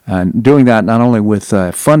 doing that not only with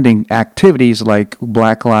funding activities like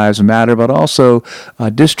Black Lives Matter, but also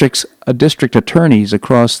district attorneys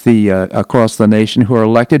across the nation who are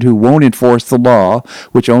elected who won't enforce the law,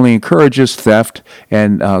 which only encourages theft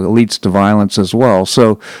and leads to violence as well.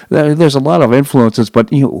 So there's a lot of influences,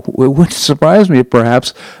 but it wouldn't surprise me if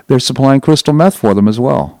perhaps they're supplying crystal meth for them as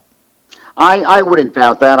well. I wouldn't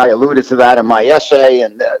doubt that. I alluded to that in my essay,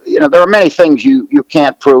 and there are many things you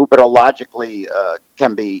can't prove, but are logically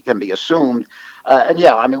can be assumed. And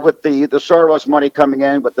yeah, I mean, with the Soros money coming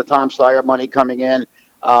in, with the Tom Steyer money coming in,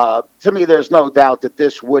 to me, there's no doubt that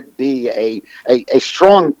this would be a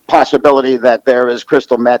strong possibility that there is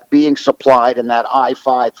crystal meth being supplied in that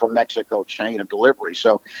I-5 from Mexico chain of delivery.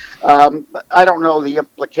 So I don't know the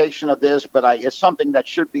implication of this, but it's something that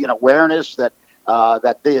should be an awareness that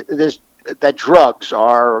that drugs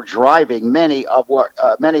are driving many of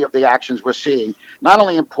the actions we're seeing, not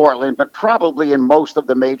only in Portland, but probably in most of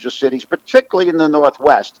the major cities, particularly in the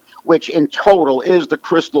Northwest, which in total is the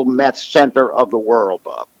crystal meth center of the world,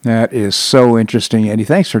 Bob. That is so interesting, Andy.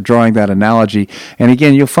 Thanks for drawing that analogy. And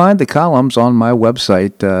again, you'll find the columns on my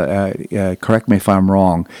website. Correct me if I'm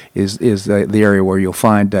wrong. Is the area where you'll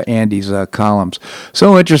find Andy's columns.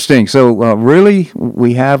 So interesting. So really,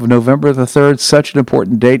 we have November the 3rd, such an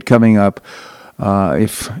important date coming up.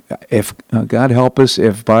 If God help us,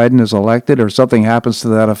 if Biden is elected or something happens to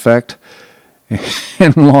that effect,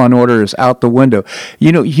 and law and order is out the window.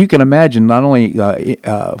 You can imagine not only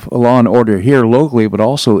law and order here locally, but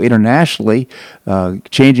also internationally,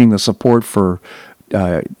 changing the support for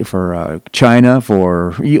China,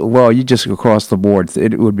 you just across the board.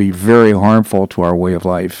 It would be very harmful to our way of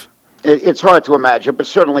life. It's hard to imagine, but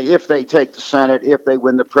certainly if they take the Senate, if they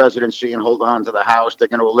win the presidency and hold on to the House, they're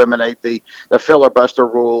going to eliminate the filibuster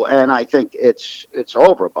rule. And I think it's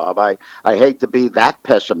over, Bob. I hate to be that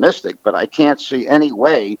pessimistic, but I can't see any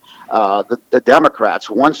way the Democrats,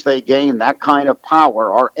 once they gain that kind of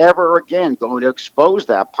power, are ever again going to expose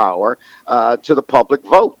that power to the public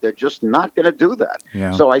vote. They're just not going to do that.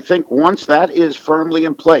 Yeah. So I think once that is firmly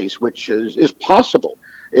in place, which is possible,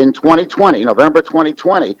 in 2020, November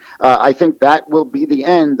 2020, I think that will be the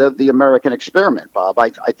end of the American experiment, Bob. I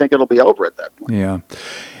think it'll be over at that point. Yeah.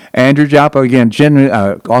 Andrew Joppa, again,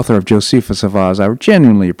 author of Josephus of Oz. I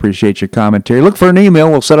genuinely appreciate your commentary. Look for an email.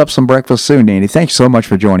 We'll set up some breakfast soon, Andy. Thanks so much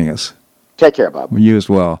for joining us. Take care, Bob. You as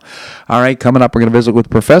well. All right, coming up, we're going to visit with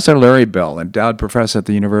Professor Larry Bell, endowed professor at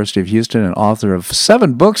the University of Houston and author of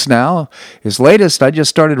 7 books now. His latest, I just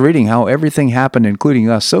started reading, How Everything Happened, Including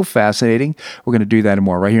Us. So fascinating. We're going to do that and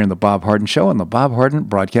more right here on The Bob Harden Show on the Bob Harden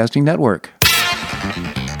Broadcasting Network.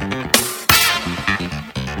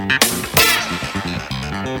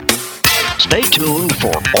 Stay tuned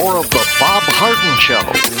for more of The Bob Harden Show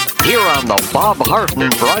here on the Bob Harden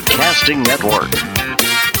Broadcasting Network.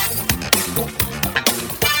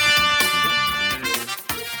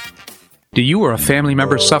 Do you or a family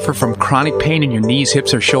member suffer from chronic pain in your knees,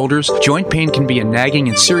 hips, or shoulders? Joint pain can be a nagging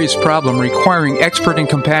and serious problem requiring expert and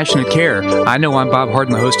compassionate care. I know I'm Bob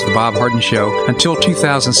Harden, the host of The Bob Harden Show. Until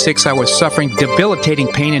 2006, I was suffering debilitating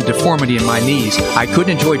pain and deformity in my knees. I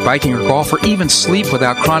couldn't enjoy biking or golf or even sleep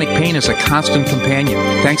without chronic pain as a constant companion.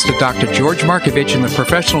 Thanks to Dr. George Markovich and the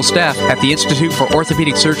professional staff at the Institute for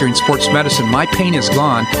Orthopedic Surgery and Sports Medicine, my pain is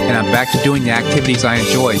gone and I'm back to doing the activities I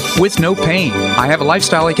enjoy with no pain. I have a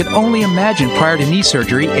lifestyle I could only imagine prior to knee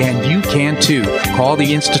surgery, and you can too. Call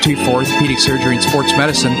the Institute for Orthopedic Surgery and Sports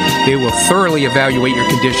Medicine. They will thoroughly evaluate your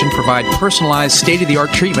condition, provide personalized,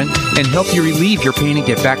 state-of-the-art treatment, and help you relieve your pain and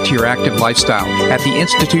get back to your active lifestyle. At the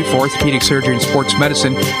Institute for Orthopedic Surgery and Sports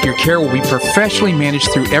Medicine, your care will be professionally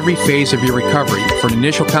managed through every phase of your recovery. For an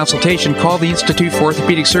initial consultation, call the Institute for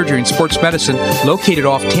Orthopedic Surgery and Sports Medicine, located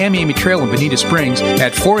off Tamiami Trail in Bonita Springs,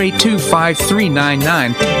 at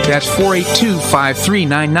 482-5399. That's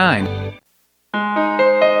 482-5399.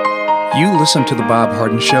 You listen to The Bob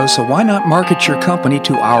Harden Show, so why not market your company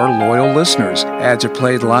to our loyal listeners? Ads are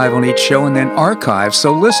played live on each show and then archived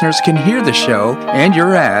so listeners can hear the show and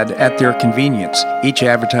your ad at their convenience. Each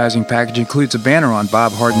advertising package includes a banner on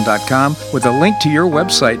bobharden.com with a link to your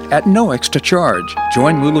website at no extra charge.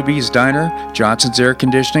 Join Lulabee's Diner, Johnson's Air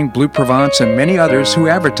Conditioning, Blue Provence, and many others who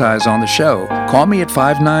advertise on the show. Call me at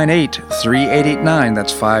 598-3889,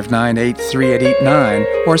 that's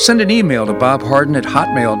 598-3889, or send an email to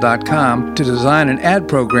bobharden@hotmail.com to design an ad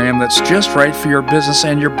program that's just right for your business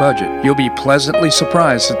and your budget. You'll be pleasantly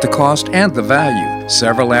surprised at the cost and the value.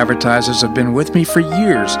 Several advertisers have been with me for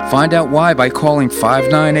years. Find out why by calling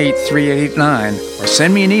 598-3889 or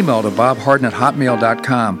send me an email to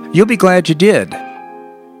bobharden@hotmail.com. You'll be glad you did.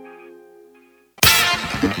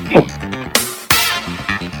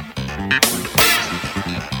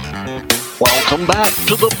 back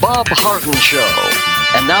to the Bob Harden Show.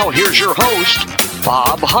 And now here's your host,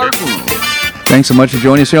 Bob Harden. Thanks so much for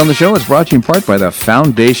joining us here on the show. It's brought to you in part by the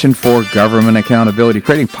Foundation for Government Accountability,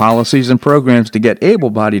 creating policies and programs to get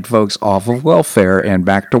able-bodied folks off of welfare and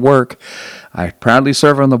back to work. I proudly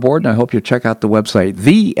serve on the board, and I hope you'll check out the website,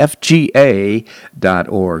 thefga.org.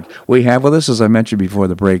 We have with us, as I mentioned before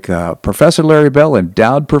the break, Professor Larry Bell,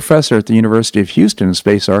 endowed professor at the University of Houston in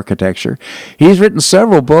space architecture. He's written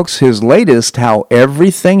several books. His latest, How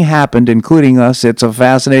Everything Happened, Including Us. It's a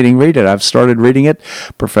fascinating read. I've started reading it.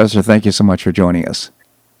 Professor, thank you so much for joining us.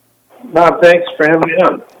 Bob, thanks for having me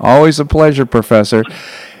on. Always a pleasure, Professor.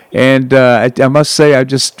 And I must say, I'm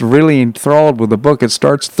just really enthralled with the book. It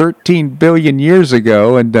starts 13 billion years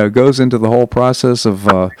ago and goes into the whole process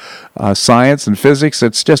of science and physics.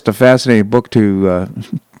 It's just a fascinating book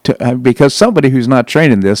because somebody who's not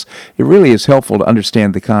trained in this, it really is helpful to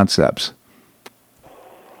understand the concepts.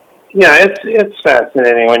 Yeah, it's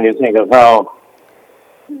fascinating when you think of how,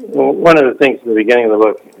 one of the things at the beginning of the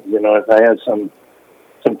book, is I had some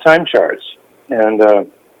time charts, and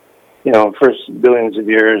first billions of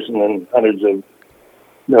years, and then hundreds of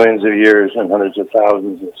millions of years, and hundreds of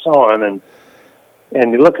thousands, and so on. And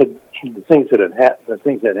you look at the things that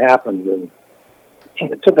happened, and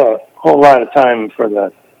it took a whole lot of time for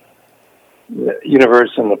the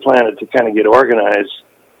universe and the planet to kind of get organized,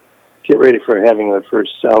 get ready for having the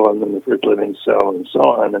first cell, and then the first living cell, and so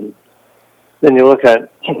on. And then you look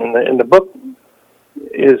at, and the book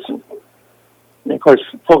is, of course,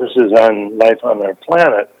 focuses on life on our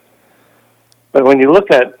planet. But when you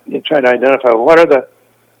try to identify what are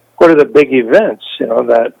the big events,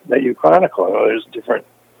 that you chronicle. There's different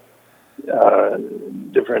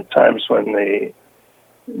times when you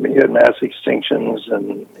had mass extinctions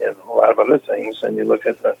and a lot of other things, and you look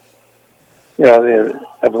at the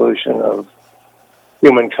evolution of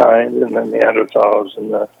humankind and the Neanderthals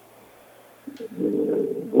and the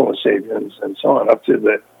Homo sapiens and so on, up to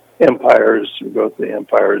the empires. You go through the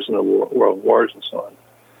empires and the world wars and so on.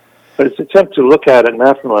 But it's an attempt to look at it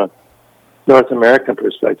not from a North American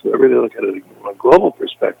perspective, but really look at it from a global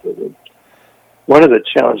perspective. And one of the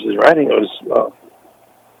challenges in writing was,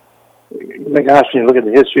 my gosh, when you look at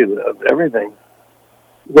the history of everything,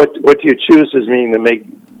 what do you choose as meaning to make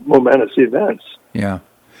momentous events? Yeah.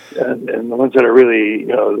 And the ones that are really,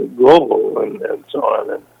 global and so on.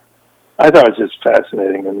 And I thought it was just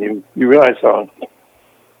fascinating. And you realize how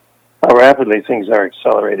rapidly things are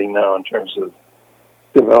accelerating now in terms of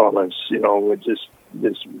developments, with just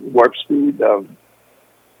this warp speed of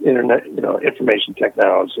internet, information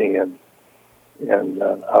technology and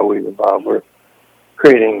how we've evolved. We're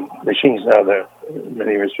creating machines now that in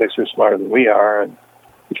many respects are smarter than we are, and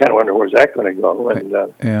you kind of wonder where's that going to go. And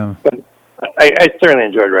but I certainly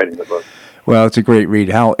enjoyed writing the book. Well, it's a great read.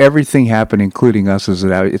 How Everything Happened, Including Us,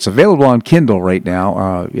 it's available on Kindle right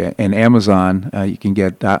now, and Amazon. You can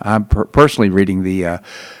get. I'm personally reading the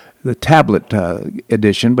tablet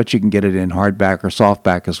edition, but you can get it in hardback or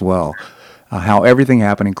softback as well. How Everything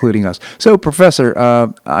Happened, Including Us. So, Professor,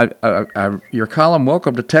 your column,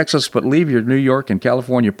 Welcome to Texas, but Leave Your New York and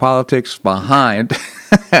California Politics Behind.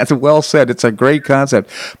 That's well said. It's a great concept.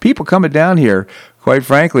 People coming down here, quite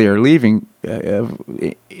frankly, are leaving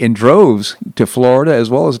in droves to Florida as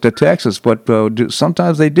well as to Texas, but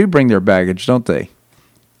sometimes they do bring their baggage, don't they?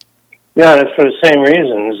 Yeah, and it's for the same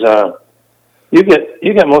reasons. You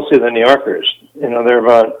get mostly the New Yorkers.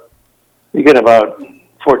 You get about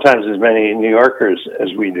 4 times as many New Yorkers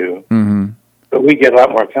as we do, but we get a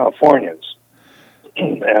lot more Californians.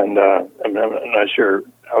 And I'm not sure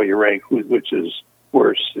how you rank which is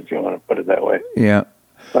worse, if you want to put it that way. Yeah.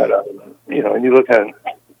 But and you look at,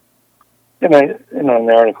 and in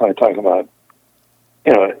the article I talk about,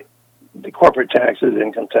 the corporate taxes,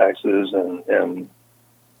 income taxes, and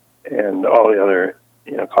all the other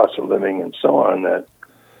cost of living and so on that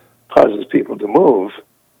causes people to move,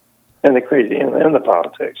 and the crazy and the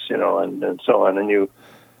politics, and so on. And a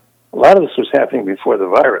lot of this was happening before the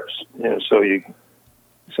virus, so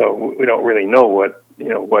we don't really know what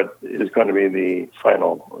is going to be the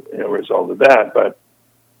final result of that. But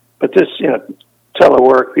this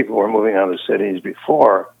telework, people were moving out of the cities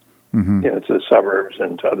before, to the suburbs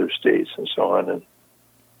and to other states and so on, and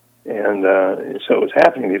so it was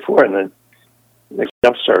happening before, and then they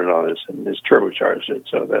jump started all this and just turbocharged it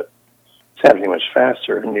so that it's happening much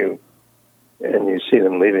faster, and you see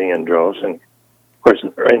them leaving in droves. And of course,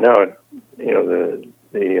 right now,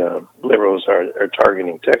 the liberals are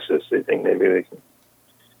targeting Texas. They think maybe they can.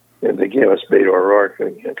 They gave us Beto O'Rourke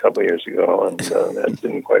a couple of years ago, and that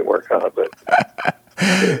didn't quite work out. But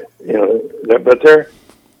but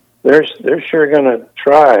they're sure going to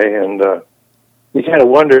try, and you kind of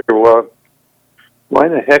wonder, well, why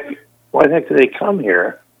the heck do they come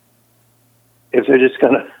here if they're just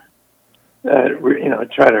going to,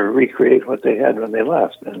 try to recreate what they had when they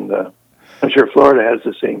left? And I'm sure Florida has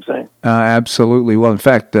the same thing. Absolutely. Well, in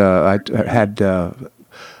fact, I had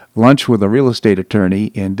lunch with a real estate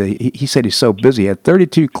attorney, and he said he's so busy. He had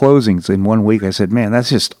 32 closings in 1 week. I said, man, that's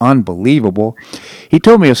just unbelievable. He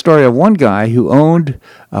told me a story of one guy who owned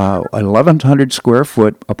an 1,100 square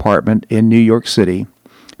foot apartment in New York City,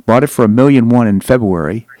 bought it for $1.1 million in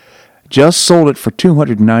February, just sold it for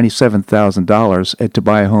 $297,000 to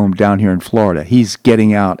buy a home down here in Florida. He's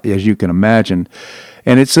getting out, as you can imagine.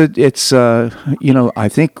 And I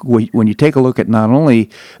think when you take a look at not only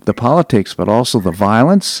the politics, but also the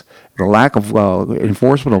violence, the lack of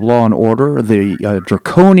enforcement of law and order, the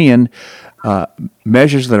draconian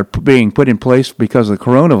measures that are being put in place because of the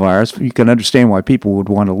coronavirus, you can understand why people would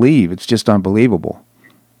want to leave. It's just unbelievable.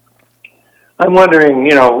 I'm wondering,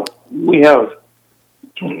 we have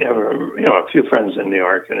a few friends in New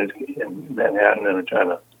York and in Manhattan, and are trying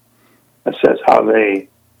to assess how they're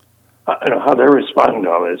responding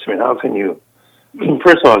to all this. I mean, how can you?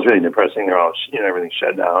 First of all, it's really depressing. They're all, everything's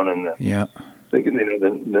shut down, and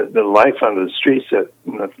the life on the streets that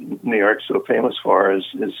New York's so famous for is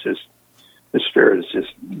just, the spirit is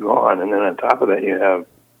just gone. And then on top of that, you have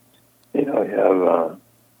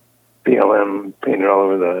BLM painted all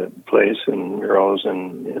over the place, and murals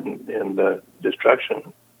and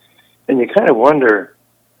destruction. And you kind of wonder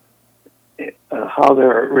how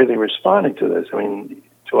they're really responding to this. I mean,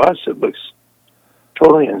 to us, it looks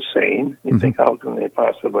totally insane. You think, how can they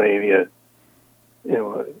possibly be,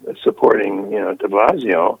 supporting, de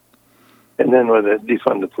Blasio, and then with it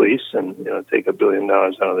defund the police and take $1 billion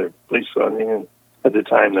out of their police funding, and at the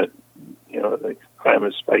time that the crime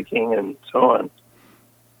is spiking and so on.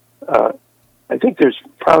 I think there's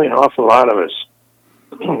probably an awful lot of us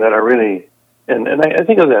that are really, and I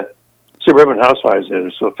think of the suburban housewives that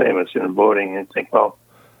are so famous in voting, and think, well,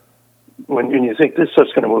 when you think this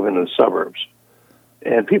stuff's going to move into the suburbs,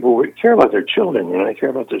 and people care about their children, they care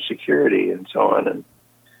about their security and so on,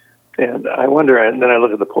 and I wonder, and then I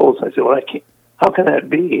look at the polls and I say, well, how can that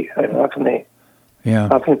be? How can they? Yeah.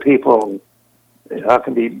 How can people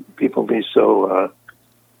be so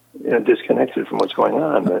disconnected from what's going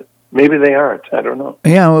on? But maybe they aren't. I don't know.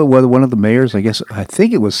 Yeah, well, one of the mayors, I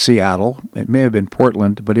think it was Seattle. It may have been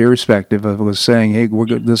Portland, but irrespective, was saying, "Hey,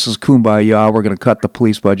 this is kumbaya. We're going to cut the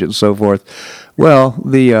police budget and so forth." Well,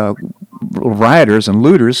 the rioters and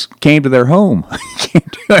looters came to their home.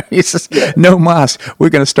 He says, "No mas. We're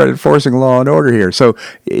going to start enforcing law and order here." So,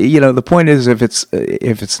 the point is, if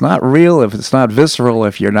it's not real, if it's not visceral,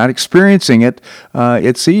 if you're not experiencing it,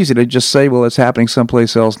 it's easy to just say, "Well, it's happening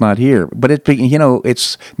someplace else, not here." But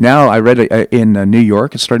it's now. I read it in New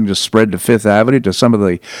York. It's starting to spread to Fifth Avenue, to some of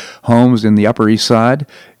the homes in the Upper East Side.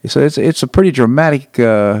 So it's a pretty dramatic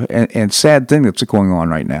and sad thing that's going on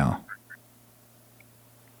right now.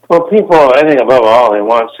 Well, people, I think above all, they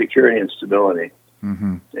want security and stability,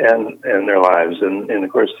 and their lives, and of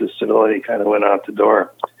course the stability kind of went out the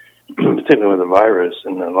door, particularly with the virus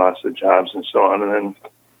and the loss of jobs and so on. And then,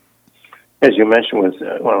 as you mentioned,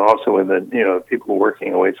 also with the people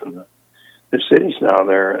working away from the cities now,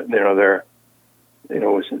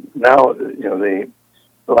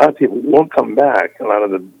 a lot of people won't come back. A lot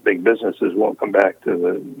of the big businesses won't come back to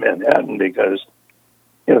the Manhattan because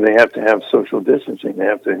they have to have social distancing.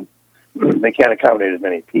 They can't accommodate as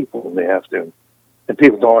many people. And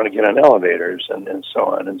people don't want to get on elevators and so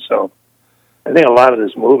on. And so I think a lot of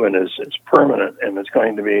this movement is permanent, and it's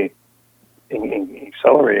going to be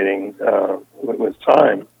accelerating with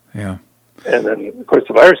time. Yeah. And then, of course,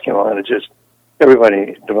 the virus came on, and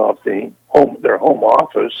everybody developed their home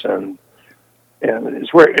office, and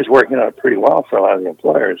it's working out pretty well for a lot of the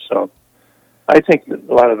employers. So I think that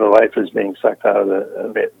a lot of the life is being sucked out of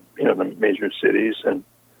the major cities, and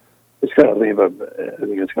it's going to leave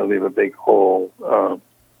a big hole. And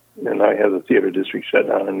now you have the theater district shut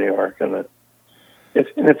down in New York, and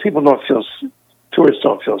if people tourists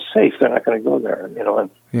don't feel safe, they're not going to go there. And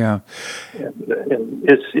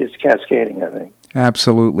it's cascading, I think.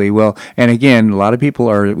 Absolutely. Well, and again, a lot of people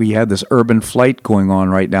we have this urban flight going on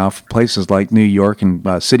right now for places like New York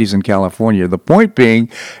and cities in California. The point being,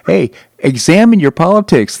 hey, examine your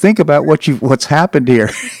politics. Think about what's happened here.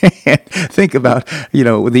 And think about,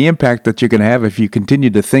 the impact that you're going to have if you continue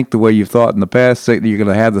to think the way you've thought in the past, that you're going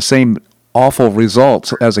to have the same awful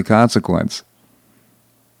results as a consequence.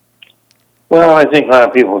 Well, I think a lot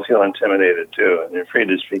of people feel intimidated, too, and they're afraid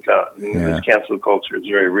to speak out. This cancel culture is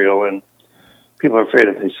very real, and people are afraid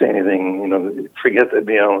if they say anything, forget that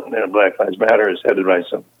Black Lives Matter is headed by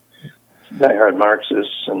some diehard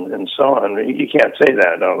Marxists and so on. You can't say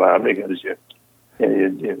that out loud because you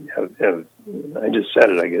have I just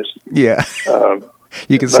said it, I guess. Yeah.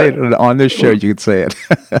 You can say it on this show. You can say it.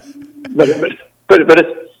 but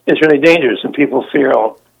it's really dangerous, and people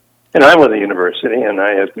feel. And I'm with the university, and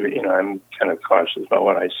I have to, I'm kind of cautious about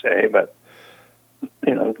what I say, but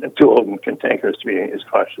I'm too old and cantankerous to be as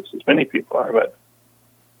cautious as many people are. But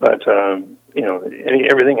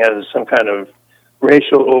everything has some kind of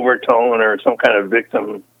racial overtone or some kind of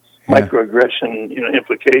victim microaggression,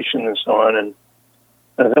 implication and so on. And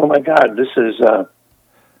oh my God, this is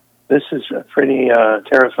pretty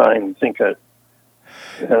terrifying to think that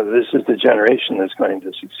this is the generation that's going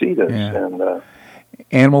to succeed us. Yeah. And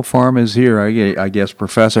Animal Farm is here, I guess,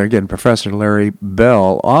 Professor Larry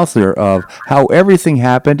Bell, author of How Everything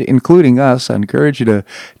Happened, including us. I encourage you to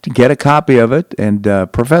get a copy of it. And,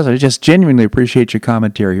 Professor, I just genuinely appreciate your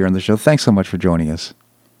commentary here on the show. Thanks so much for joining us.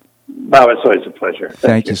 Bob, it's always a pleasure.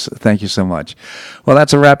 Thank you so much. Well,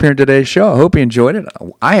 that's a wrap here in today's show. I hope you enjoyed it.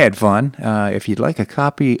 I had fun. If you'd like a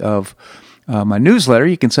copy of my newsletter,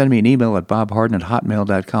 you can send me an email at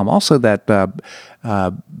bobharden@hotmail.com. Also, that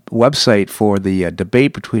website for the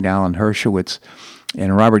debate between Alan Dershowitz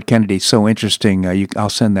and Robert Kennedy is so interesting. I'll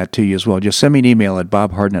send that to you as well. Just send me an email at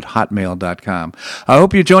bobharden@hotmail.com. I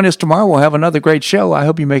hope you join us tomorrow. We'll have another great show. I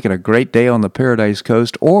hope you make it a great day on the Paradise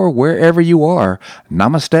Coast or wherever you are.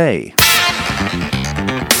 Namaste.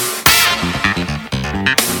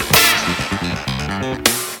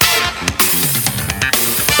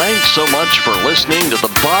 Thanks so much for listening to The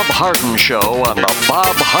Bob Harden Show on the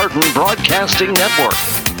Bob Harden Broadcasting Network.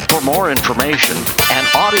 For more information and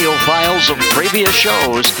audio files of previous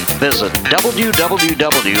shows, visit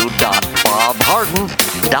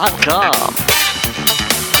www.bobharden.com.